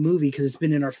movie because it's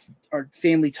been in our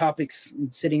family topics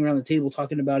and sitting around the table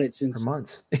talking about it since for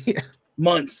months.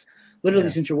 Months. Literally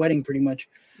since your wedding, pretty much.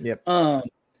 Yep. And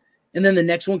then the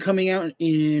next one coming out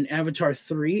in Avatar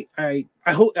 3, I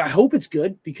hope it's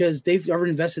good because they've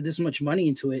already invested this much money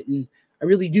into it, and I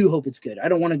really do hope it's good. I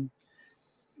don't want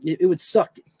to. It would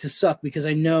suck because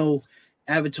I know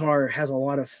Avatar has a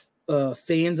lot of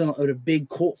fans and a big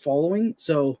cult following,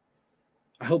 so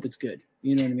I hope it's good.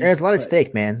 You know what I mean? There's a lot at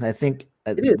stake, man. I think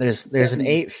there's an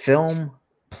 8-film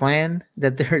plan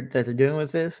that they're doing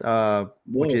with this,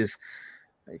 which is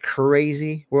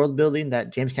crazy world building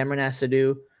that James Cameron has to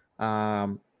do.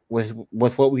 With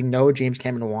what we know James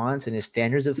Cameron wants and his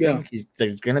standards of things,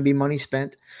 there's going to be money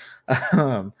spent.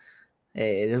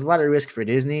 There's a lot of risk for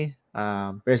Disney.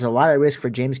 There's a lot of risk for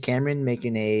James Cameron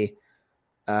making a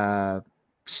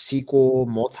sequel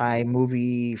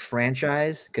multi-movie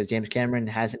franchise because James Cameron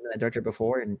hasn't been a director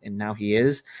before, and now he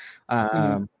is.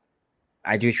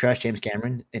 I do trust James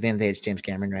Cameron. At the end of the day, it's James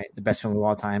Cameron, right? The best film of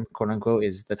all time, quote unquote,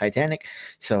 is the Titanic.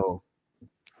 So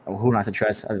who not to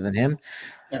trust other than him?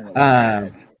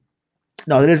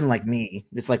 No, it isn't like me.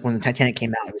 It's like when the Titanic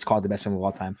came out, it was called the best film of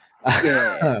all time.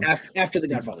 After The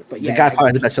Godfather. But The Godfather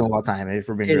is the best film of all time, if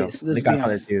we're being real. The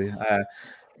Godfather too.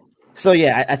 So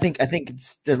yeah, I think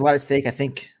there's a lot at stake. I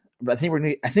think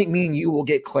me and you will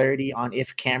get clarity on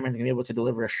if Cameron's gonna be able to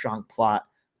deliver a strong plot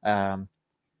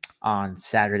on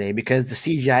Saturday, because the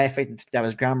CGI effect that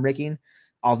was groundbreaking,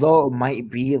 although it might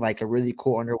be like a really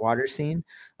cool underwater scene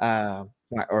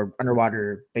or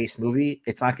underwater based movie,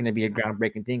 it's not going to be a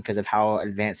groundbreaking thing because of how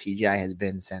advanced CGI has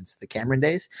been since the Cameron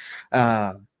days.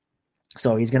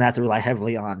 So he's going to have to rely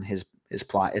heavily on his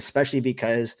plot, especially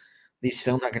because these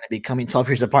films are going to be coming 12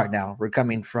 years apart now. We're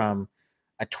coming from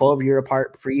a 12-year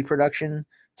apart pre-production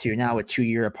to now a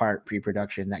 2-year apart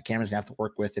pre-production that Cameron's going to have to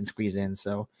work with and squeeze in.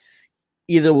 So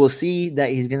either we'll see that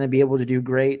he's going to be able to do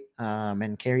great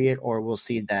and carry it, or we'll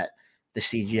see that the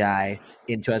CGI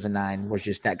in 2009 was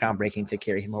just that groundbreaking to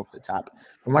carry him over the top.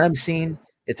 From what I'm seeing,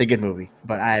 it's a good movie,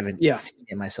 but I haven't seen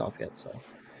it myself yet. So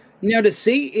now, to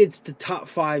say it's the top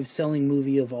 5 selling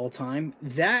movie of all time,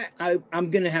 that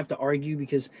I'm going to have to argue,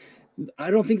 because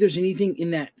I don't think there's anything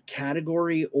in that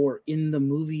category or in the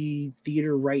movie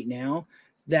theater right now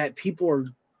that people are,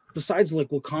 besides like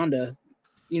Wakanda,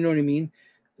 you know what I mean?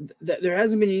 There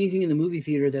hasn't been anything in the movie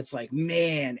theater that's like,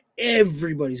 man,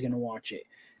 everybody's going to watch it.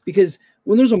 Because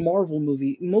when there's a Marvel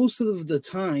movie, most of the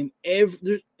time,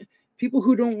 people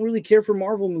who don't really care for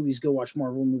Marvel movies go watch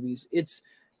Marvel movies. It's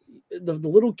the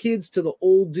little kids to the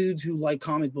old dudes who like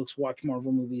comic books watch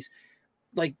Marvel movies.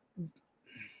 Like,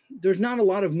 there's not a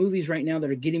lot of movies right now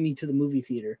that are getting me to the movie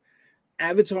theater.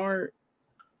 Avatar,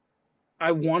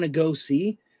 I want to go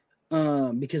see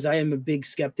because I am a big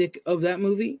skeptic of that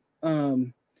movie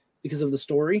because of the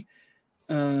story.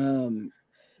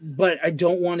 But I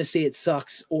don't want to say it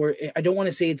sucks, or I don't want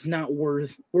to say it's not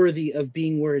worthy of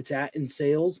being where it's at in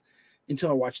sales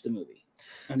until I watch the movie.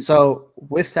 So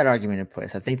with that argument in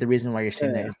place, I think the reason why you're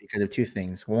saying that is because of two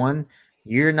things. One,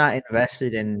 you're not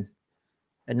invested in,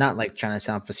 and not like trying to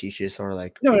sound facetious or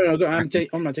like no, I'm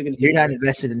not taking it. You're not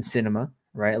invested in cinema,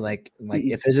 right? Like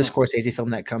if there's a Scorsese film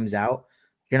that comes out,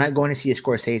 you're not going to see a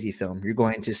Scorsese film. You're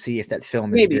going to see if that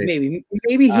film is good.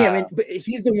 Maybe him, but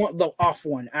he's the off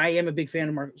one. I am a big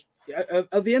fan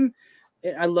of him.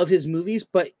 I love his movies,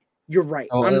 but you're right.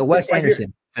 Oh, a Wes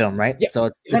Anderson film, right? Yeah, so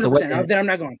it's a Wes Anderson. Then I'm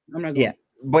not going. Yeah,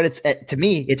 but it's to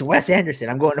me, it's Wes Anderson.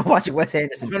 I'm going to watch a Wes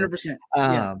Anderson 100%.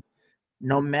 Yeah.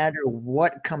 No matter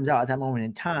what comes out at that moment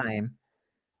in time,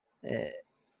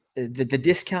 the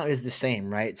discount is the same,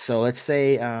 right? So let's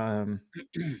say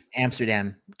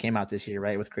Amsterdam came out this year,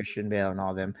 right, with Christian Bale and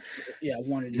all of them. Yeah, I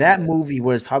wanted that movie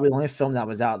was probably the only film that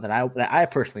was out that I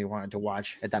personally wanted to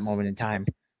watch at that moment in time.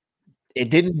 It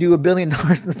didn't do $1 billion in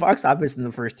the box office in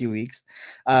the first 2 weeks.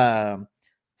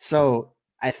 So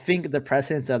I think the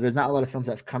precedence of there's not a lot of films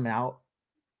that have come out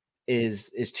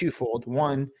is twofold.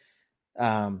 One,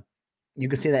 you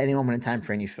can say that any moment in time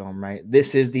for any film, right?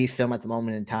 This is the film at the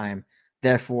moment in time.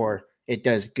 Therefore, it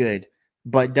does good.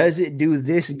 But does it do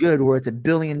this good where it's $1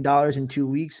 billion in 2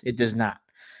 weeks? It does not.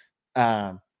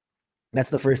 That's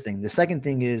the first thing. The second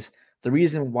thing is the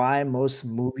reason why most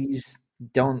movies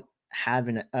don't have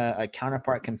a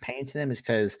counterpart companion to them is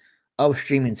because of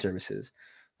streaming services.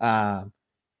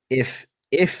 If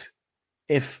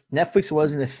Netflix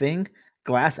wasn't a thing,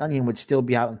 Glass Onion would still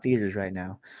be out in theaters right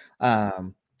now.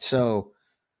 So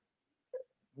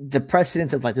the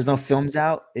precedence of like there's no films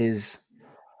out is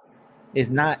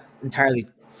not entirely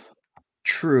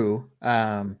true,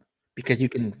 because you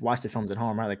can watch the films at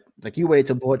home, right? Like you waited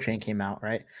till Bullet Train came out,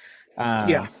 right?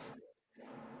 Yeah.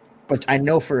 But I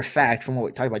know for a fact from what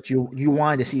we talked about, you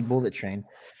wanted to see Bullet Train,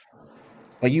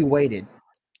 but you waited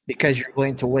because you're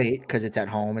willing to wait because it's at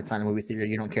home, it's not in a movie theater,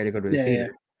 you don't care to go to the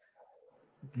theater.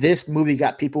 Yeah. This movie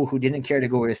got people who didn't care to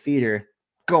go to a theater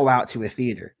go out to a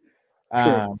theater.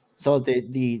 So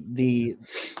the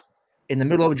in the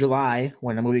middle of July,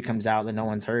 when a movie comes out that no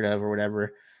one's heard of or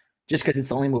whatever, just because it's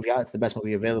the only movie out, it's the best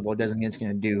movie available, doesn't mean it's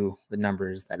going to do the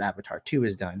numbers that Avatar 2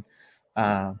 has done,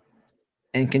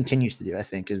 and continues to do. I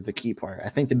think is the key part. I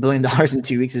think the $1 billion in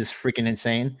 2 weeks is freaking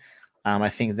insane. I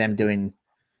think them doing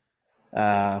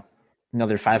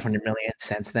another 500 million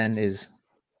since then is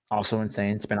also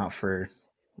insane. It's been out for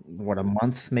what, a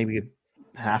month, maybe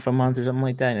half a month or something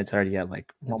like that, and it's already at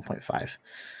like 1.5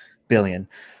 billion.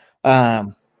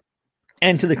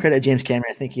 And to the credit of James Cameron,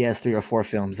 I think he has 3 or 4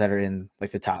 films that are in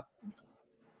like the top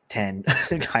 10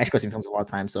 highest grossing films of all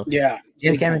time. So yeah,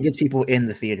 James Cameron gets people in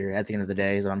the theater at the end of the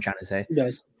day, is what I'm trying to say. He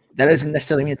does. That doesn't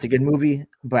necessarily mean it's a good movie,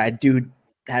 but I do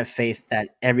have faith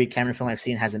that every Cameron film I've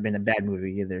seen hasn't been a bad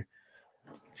movie either.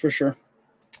 For sure.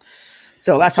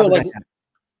 So last time,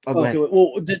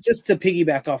 well, just to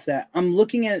piggyback off that, I'm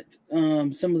looking at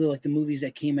some of the movies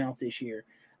that came out this year.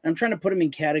 I'm trying to put them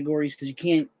in categories because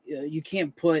you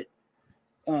can't put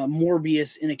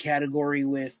Morbius in a category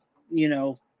with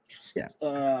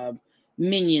Yeah.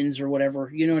 Minions or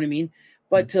whatever, you know what I mean?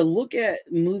 But to look at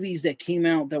movies that came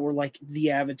out that were like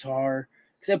the Avatar,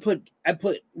 because I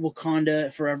put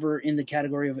Wakanda Forever in the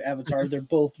category of Avatar. They're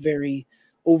both very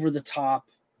over the top,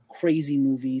 crazy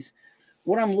movies.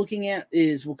 What I'm looking at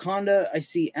is Wakanda. I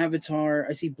see Avatar.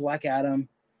 I see Black Adam,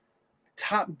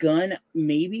 Top Gun.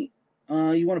 Maybe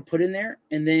you want to put in there,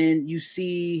 and then you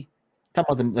see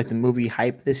Talking about the movie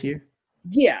hype this year.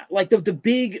 yeah, like the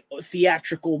big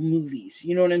theatrical movies.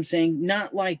 You know what I'm saying?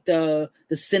 Not like the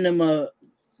cinema,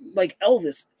 like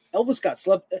Elvis. Elvis got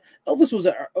slept. Elvis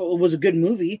was a good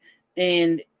movie,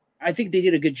 and I think they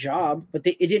did a good job, but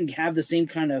it didn't have the same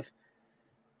kind of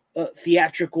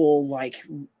theatrical like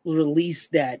release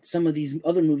that some of these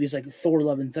other movies like Thor: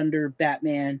 Love and Thunder,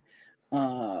 Batman,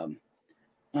 um,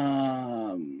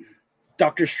 um,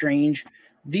 Doctor Strange.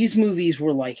 These movies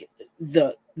were like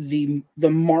the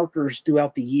markers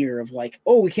throughout the year of like,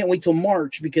 oh, we can't wait till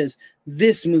March because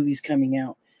this movie's coming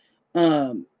out.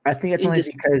 I think it's only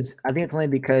because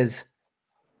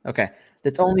okay,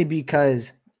 that's only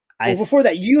because well, before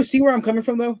that, you see where I'm coming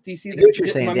from, though. Do you see I get what you're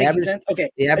saying. Am I making sense?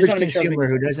 Okay, the I just average want to make sure I was consumer making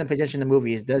who sense. doesn't pay attention to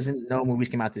movies doesn't know movies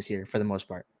came out this year for the most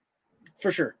part.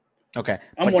 For sure. Okay,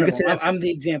 I'm one of them. I'm the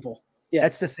example. Yeah,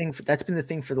 that's the thing. That's been the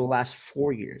thing for the last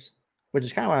 4 years, which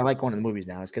is kind of why I like going to the movies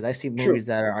now. Is because I see movies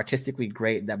that are artistically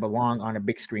great that belong on a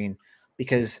big screen.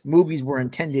 Because movies were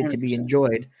intended 100%. to be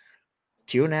enjoyed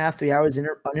 2.5, 3 hours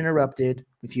uninterrupted,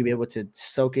 with you be able to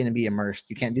soak in and be immersed.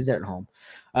 You can't do that at home.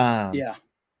 Yeah.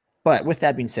 But with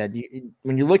that being said,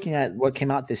 when you're looking at what came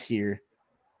out this year,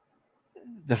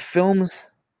 the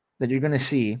films that you're going to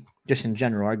see, just in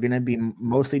general, are going to be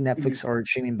mostly Netflix or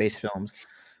streaming-based films,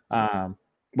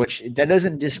 which that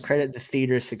doesn't discredit the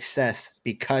theater's success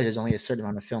because there's only a certain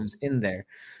amount of films in there.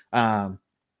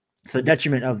 To the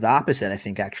detriment of the opposite, I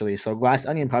think, actually. So Glass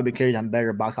Onion probably carried on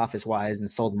better box office-wise and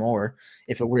sold more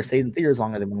if it would have stayed in theaters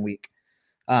longer than 1 week.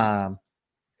 The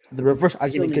reverse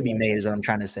argument could be made, is what I'm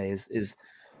trying to say, is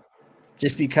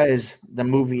just because the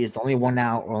movie is the only one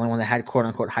out or only one that had quote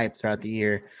unquote hype throughout the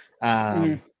year,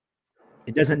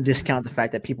 it doesn't discount the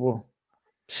fact that people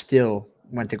still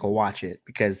went to go watch it,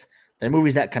 because there are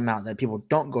movies that come out that people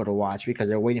don't go to watch because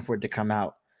they're waiting for it to come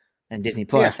out in Disney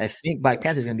Plus. I think Black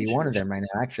Panther is going to be one of them right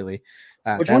now, actually.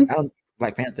 Which one?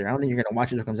 Black Panther. I don't think you're going to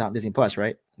watch it when it comes out in Disney Plus,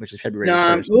 right? Which is February.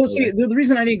 No, we'll see. The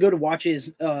reason I didn't go to watch it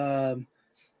is I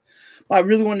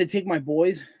really wanted to take my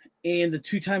boys, and the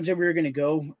 2 times that we were going to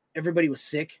go, everybody was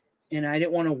sick, and I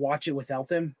didn't want to watch it without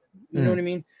them. You know what I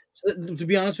mean? So to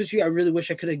be honest with you, I really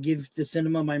wish I could have given the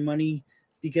cinema my money,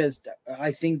 because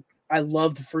I think I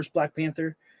loved the first Black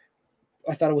Panther.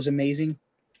 I thought it was amazing.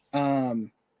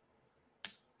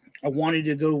 I wanted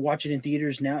to go watch it in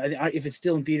theaters now. If it's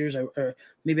still in theaters,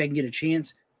 maybe I can get a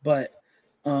chance. But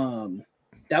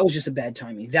that was just a bad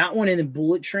timing. That one and then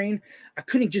Bullet Train, I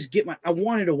couldn't just get I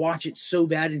wanted to watch it so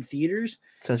bad in theaters,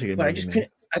 such a good but movie, I just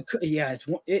couldn't. Yeah,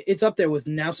 it's up there with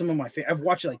now some of my favorite. I've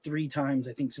watched it like 3 times,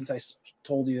 I think, since I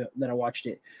told you that I watched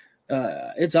it.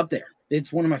 It's up there.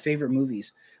 It's one of my favorite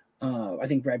movies. I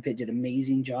think Brad Pitt did an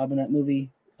amazing job in that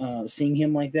movie. Seeing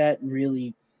him like that,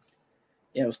 really,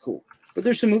 yeah, it was cool. But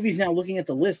there's some movies now, looking at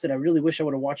the list, that I really wish I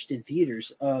would have watched in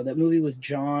theaters. That movie with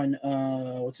John,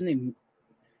 what's his name?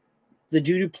 The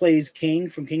dude who plays King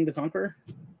from King the Conqueror.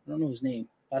 I don't know his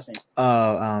last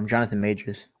name. Jonathan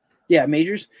Majors. Yeah,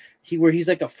 Majors. Where he's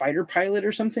like a fighter pilot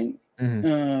or something,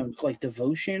 like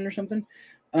Devotion or something.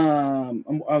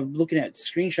 I'm looking at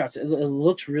screenshots. It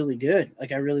looks really good.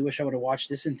 Like, I really wish I would have watched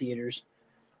this in theaters.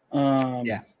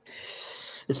 Yeah,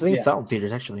 it's out in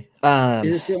theaters, actually.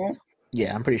 Is it still on?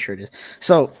 Yeah, I'm pretty sure it is.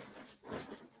 So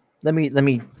let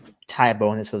me tie a bow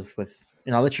on this with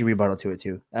and I'll let you rebuttal to it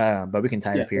too. But we can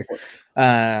tie it up here.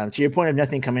 To your point of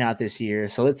nothing coming out this year.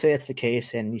 So let's say that's the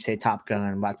case, and you say Top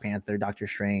Gun, Black Panther, Doctor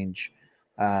Strange.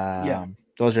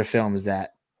 Those are films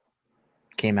that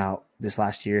came out this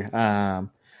last year.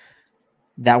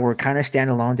 That were kind of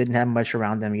standalone, didn't have much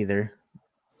around them either.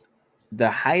 The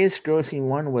highest grossing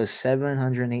one was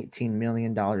 $718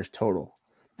 million total.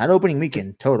 Not opening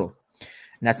weekend, total.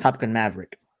 And that's Top Gun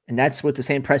Maverick. And that's with the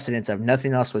same precedence of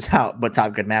nothing else was out but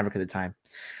Top Gun Maverick at the time.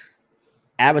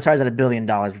 Avatar's at $1 billion,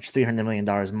 which is $300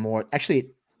 million more. Actually,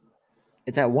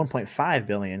 it's at $1.5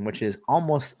 billion, which is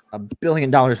almost $1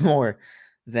 billion more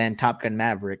than Top Gun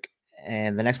Maverick.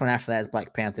 And the next one after that is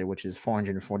Black Panther, which is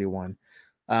 441.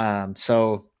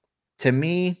 So to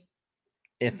me,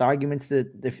 if that's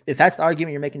the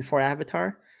argument you're making for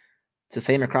Avatar, it's the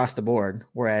same across the board.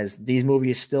 Whereas these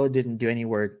movies still didn't do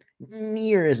anywhere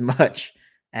near as much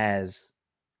as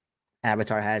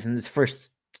Avatar has in its first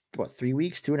 3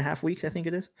 weeks, 2.5 weeks, I think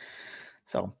it is.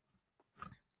 So,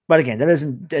 But again,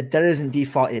 that doesn't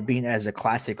default it being as a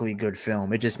classically good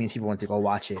film. It just means people want to go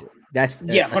watch it. That's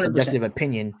Yeah, a 100%. subjective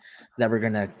opinion that we're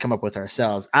gonna come up with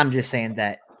ourselves. I'm just saying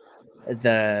that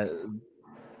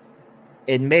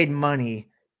it made money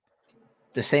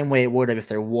the same way it would have if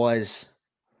there was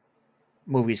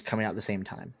movies coming out at the same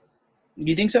time.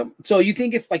 You think so? So you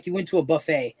think if like you went to a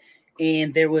buffet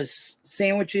and there was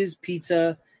sandwiches,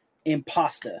 pizza, and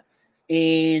pasta,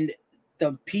 and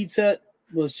the pizza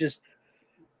was just,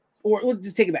 or let's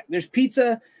just take it back. There's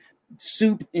pizza,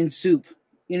 soup, and soup.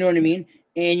 You know what I mean?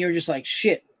 And you're just like,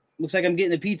 shit, looks like I'm getting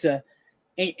the pizza.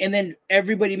 And then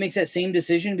everybody makes that same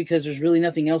decision because there's really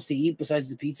nothing else to eat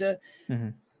besides the pizza. Mm-hmm.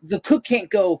 The cook can't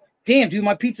go, damn, dude,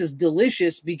 my pizza's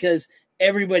delicious because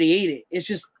everybody ate it. It's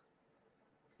just,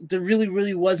 there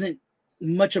really wasn't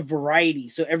much of variety.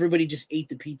 So everybody just ate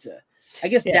the pizza. I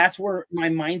guess that's where my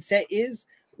mindset is,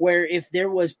 where if there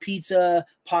was pizza,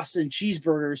 pasta, and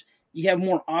cheeseburgers, you have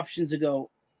more options to go,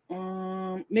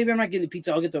 maybe I'm not getting the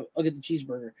pizza. I'll get the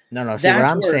cheeseburger. No. See,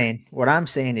 what I'm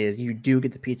saying is you do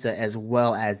get the pizza as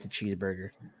well as the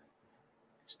cheeseburger.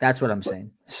 That's what I'm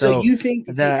saying. So you think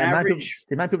the amount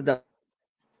of people that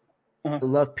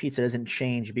love pizza doesn't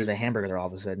change because of hamburger all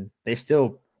of a sudden. They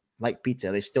still like pizza.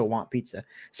 They still want pizza,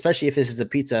 especially if this is a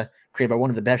pizza created by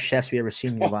one of the best chefs you ever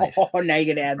seen in your life. Oh, now you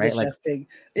gotta add the chef thing.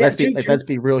 Yeah, let's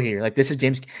be real here. Like, this is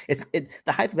James. The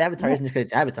hype of Avatar isn't just because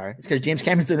it's Avatar. It's because James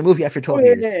Cameron's doing a movie after 12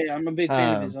 years. Yeah, I'm a big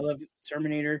fan of his. I love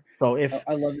Terminator. So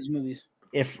I love his movies.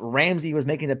 If Ramsey was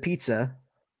making a pizza,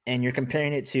 and you're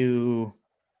comparing it to,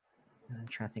 I'm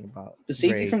trying to think about the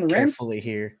safety from the Rams carefully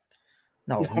here.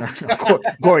 No,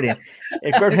 Gordon.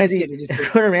 If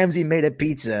Gordon Ramsay made a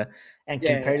pizza and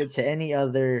compared it to any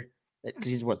other,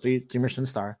 because he's three Michelin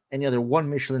star, any other 1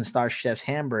 Michelin star chef's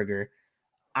hamburger,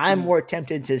 I'm more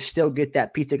tempted to still get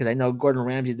that pizza because I know Gordon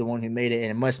Ramsay's the one who made it,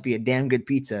 and it must be a damn good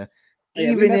pizza.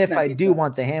 Even if I do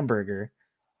want the hamburger,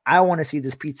 I want to see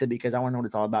this pizza because I want to know what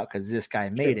it's all about because this guy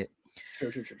made it.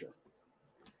 True.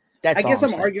 I guess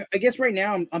I'm arguing. I guess right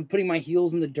now I'm putting my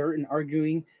heels in the dirt and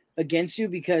arguing against you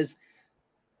because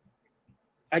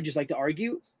I just like to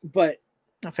argue. But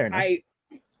fair enough.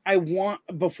 I want,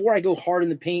 before I go hard in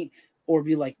the paint or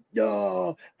be like,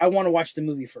 no, I want to watch the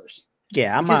movie first.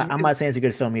 Yeah, I'm not saying it's a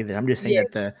good film either. I'm just saying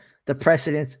that the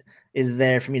precedence is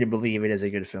there for me to believe it is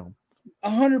a good film.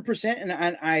 100%,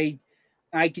 and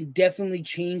I can definitely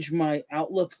change my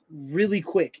outlook really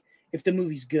quick if the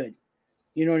movie's good.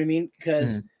 You know what I mean?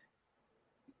 Because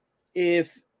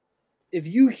if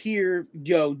you hear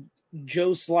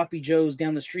Joe's Sloppy Joe's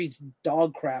down the streets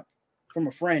dog crap from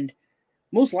a friend,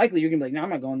 most likely you're gonna be like, no, I'm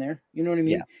not going there. You know what I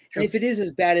mean? Yeah, sure. And if it is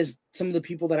as bad as some of the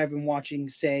people that I've been watching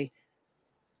say,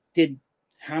 did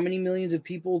how many millions of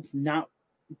people not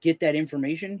get that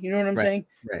information? You know what I'm saying?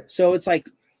 Right. So it's like,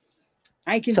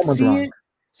 I can see it.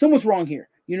 Someone's wrong here.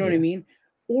 You know what I mean?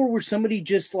 Or were somebody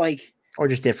just like, or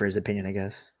just differ his opinion, I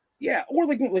guess. Yeah, or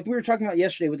like we were talking about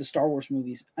yesterday with the Star Wars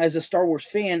movies. As a Star Wars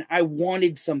fan, I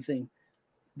wanted something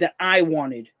that I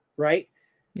wanted, right?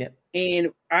 Yep.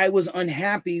 And I was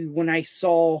unhappy when I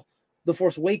saw The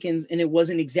Force Awakens and it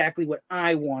wasn't exactly what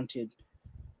I wanted.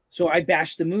 So I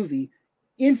bashed the movie.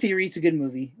 In theory, it's a good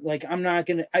movie. Like, I'm not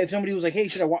going to, if somebody was like, hey,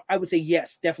 should I would say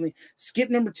yes, definitely. Skip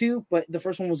number 2, but the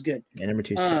first one was good. Yeah, number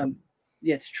 2 is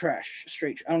yeah, it's trash.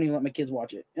 Straight. I don't even let my kids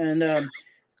watch it. And,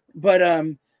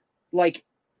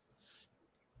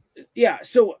 yeah,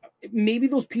 so maybe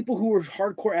those people who were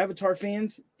hardcore Avatar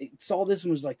fans saw this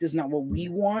and was like, this is not what we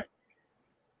want.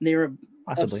 They were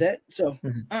upset. So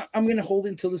I'm going to hold it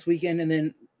until this weekend. And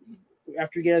then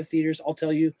after we get out of the theaters, I'll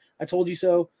tell you, I told you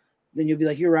so. Then you'll be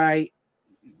like, you're right.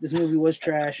 This movie was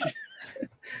trash.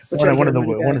 one of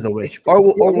the which. Or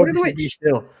we'll disagree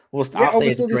still. I'll say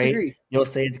it's great. Disagree. You'll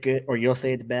say it's good, or you'll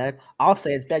say it's bad. I'll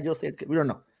say it's bad. You'll say it's good. We don't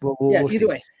know. We'll either see.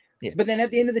 way. Yeah. But then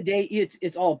at the end of the day,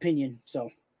 it's all opinion.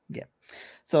 So yeah.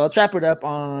 So let's wrap it up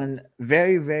on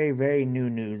very, very, very new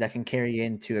news that can carry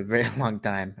into a very long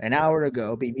time. An hour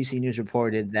ago, BBC News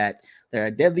reported that there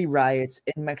are deadly riots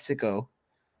in Mexico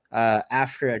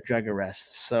after a drug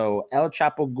arrest. So El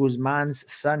Chapo Guzman's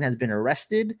son has been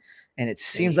arrested, and it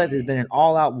seems like there's been an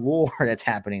all-out war that's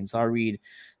happening. So I'll read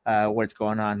what's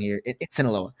going on here. It's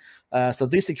Sinaloa. So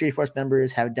 3 security force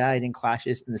members have died in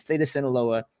clashes in the state of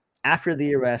Sinaloa after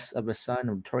the arrest of a son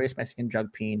of notorious Mexican drug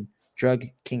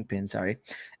kingpin,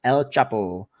 El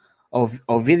Chapo,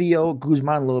 Ovidio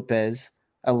Guzman Lopez,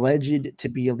 alleged to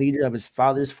be a leader of his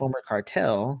father's former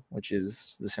cartel, which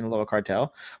is the Sinaloa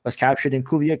cartel, was captured in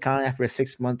Culiacan after a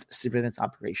 6-month surveillance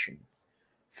operation.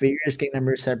 Furious gang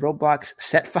members set roadblocks,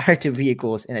 set fire to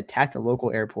vehicles, and attacked a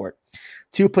local airport.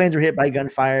 2 planes were hit by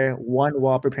gunfire, one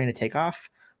while preparing to take off.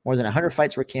 More than 100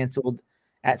 flights were canceled,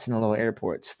 at Sinaloa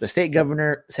airports. The state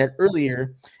governor said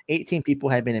earlier 18 people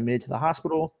had been admitted to the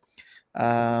hospital.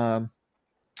 Yada,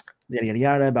 yada,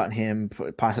 yada, about him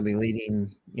possibly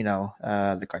leading,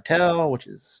 the cartel, which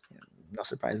is no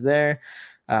surprise there.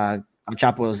 El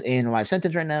Chapo's in a life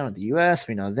sentence right now in the U.S.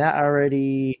 We know that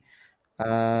already.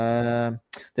 The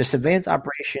surveillance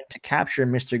operation to capture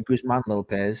Mr. Guzman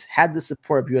Lopez had the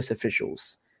support of U.S.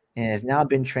 officials and has now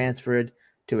been transferred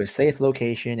to a safe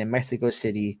location in Mexico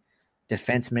City,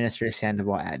 Defense Minister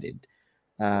Sandoval added.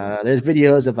 There's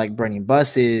videos of like burning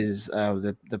buses,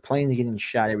 the planes getting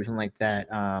shot, everything like that.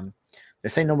 They're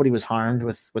saying nobody was harmed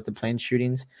with the plane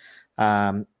shootings.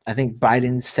 I think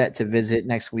Biden's set to visit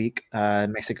next week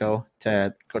Mexico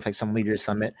to go take some leaders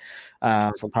summit.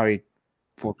 So probably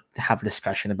we'll have a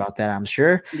discussion about that, I'm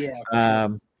sure. Yeah, for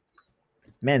sure.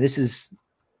 Man, this is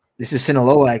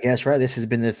Sinaloa, I guess, right? This has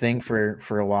been the thing for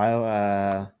a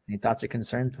while. Any thoughts or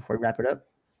concerns before we wrap it up?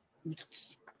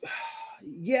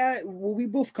 Yeah, well, we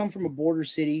both come from a border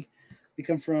city. We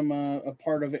come from a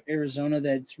part of Arizona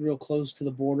that's real close to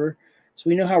the border, so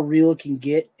we know how real it can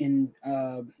get. And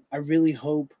I really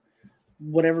hope,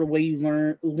 whatever way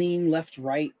you lean left,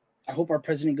 right, I hope our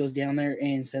president goes down there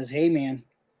and says, "Hey, man,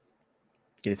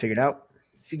 get it figured out.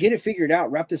 If you get it figured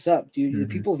out, wrap this up, dude. The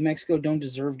people of Mexico don't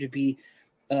deserve to be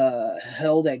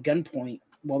held at gunpoint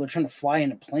while they're trying to fly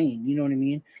in a plane. You know what I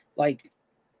mean? Like,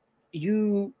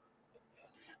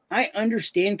 I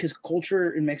understand because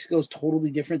culture in Mexico is totally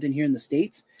different than here in the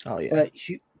States. Oh yeah.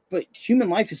 But human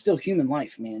life is still human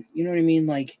life, man. You know what I mean?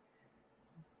 Like,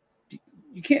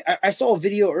 you can't. I saw a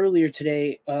video earlier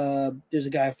today. There's a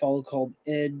guy I follow called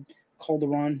Ed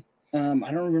Calderon. I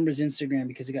don't remember his Instagram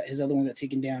because his other one got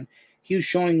taken down. He was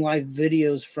showing live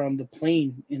videos from the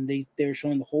plane, and they were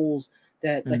showing the holes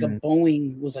that like a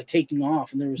Boeing was like taking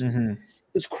off, and there was it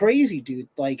was crazy, dude.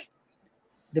 Like,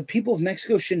 the people of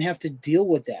Mexico shouldn't have to deal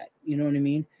with that. You know what I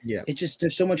mean? Yeah. It just,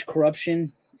 there's so much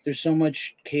corruption. There's so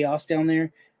much chaos down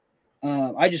there.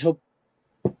 I just hope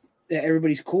that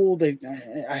everybody's cool.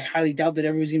 I highly doubt that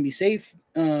everybody's going to be safe.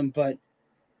 But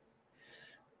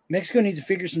Mexico needs to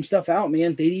figure some stuff out,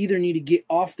 man. They either need to get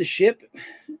off the ship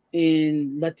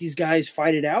and let these guys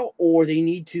fight it out, or they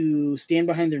need to stand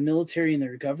behind their military and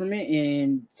their government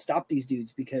and stop these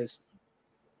dudes, because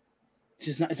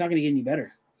it's not going to get any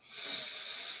better.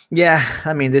 Yeah,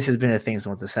 I mean, this has been a thing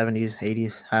since the 70s,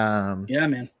 80s. Yeah,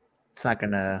 man. It's not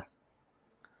going to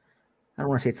 – I don't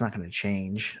want to say it's not going to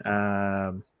change.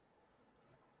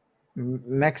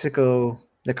 Mexico,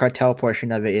 the cartel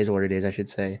portion of it is what it is, I should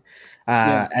say.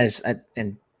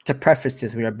 And to preface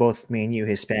this, we are both, me and you,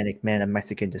 Hispanic men of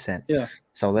Mexican descent. Yeah.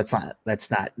 So let's not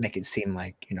make it seem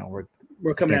like,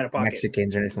 we're coming out of pocket.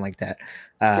 Mexicans or anything like that.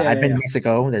 I've been to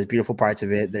Mexico. There's beautiful parts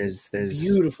of it. There's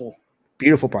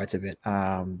beautiful parts of it.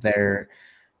 The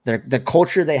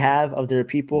culture they have of their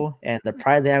people and the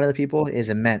pride they have of the people is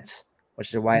immense,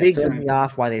 which is why it throws me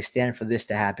off why they stand for this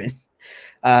to happen.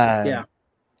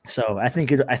 So I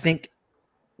think it'll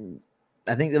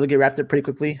get wrapped up pretty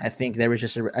quickly. I think there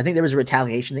was a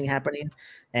retaliation thing happening,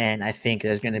 and I think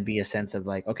there's going to be a sense of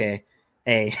like, okay,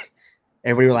 hey,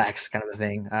 everybody relax, kind of a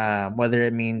thing. Whether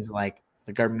it means like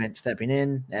the government stepping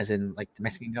in, as in like the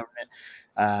Mexican government,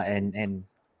 and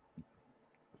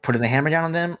putting the hammer down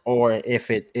on them, or if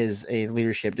it is a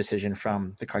leadership decision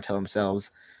from the cartel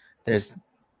themselves.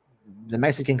 The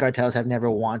Mexican cartels have never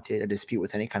wanted a dispute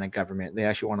with any kind of government. They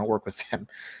actually want to work with them.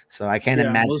 So I can't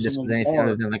imagine this was anything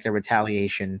other than like a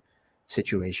retaliation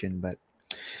situation. But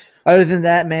other than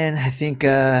that, man, I think.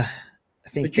 But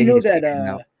you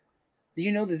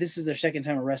know that this is their second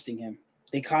time arresting him.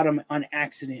 They caught him on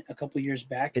accident a couple years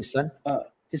back. His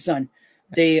son.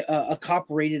 They a cop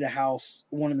raided a house.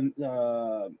 One of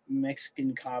the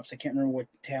Mexican cops. I can't remember what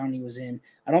town he was in.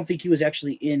 I don't think he was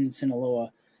actually in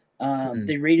Sinaloa.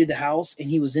 They raided the house, and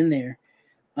he was in there.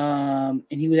 And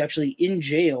he was actually in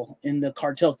jail. And the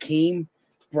cartel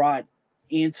brought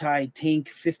anti-tank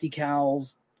 50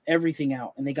 cals, everything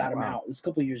out, and they got him out. This a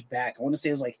couple of years back. I want to say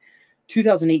it was like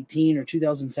 2018 or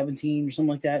 2017 or something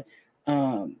like that.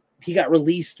 He got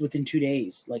released within 2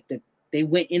 days. Like that. They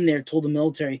went in there, told the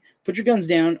military, put your guns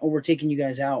down or we're taking you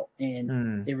guys out.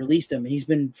 And they released him, and he's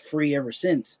been free ever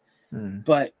since.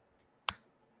 But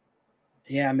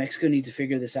yeah, Mexico needs to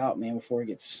figure this out, man, before it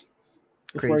gets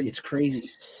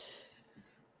crazy.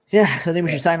 Yeah, so I think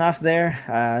we should sign off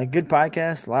there. Good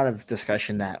podcast. A lot of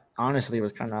discussion that honestly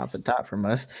was kind of off the top from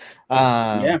us.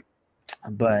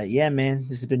 But yeah, man,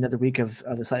 this has been another week of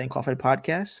the Slightly Qualified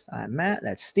podcast. I'm Matt.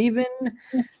 That's Steven.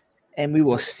 And we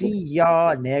will see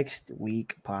y'all next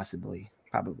week, probably,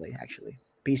 actually.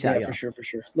 Peace out, y'all. For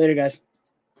sure. Later, guys.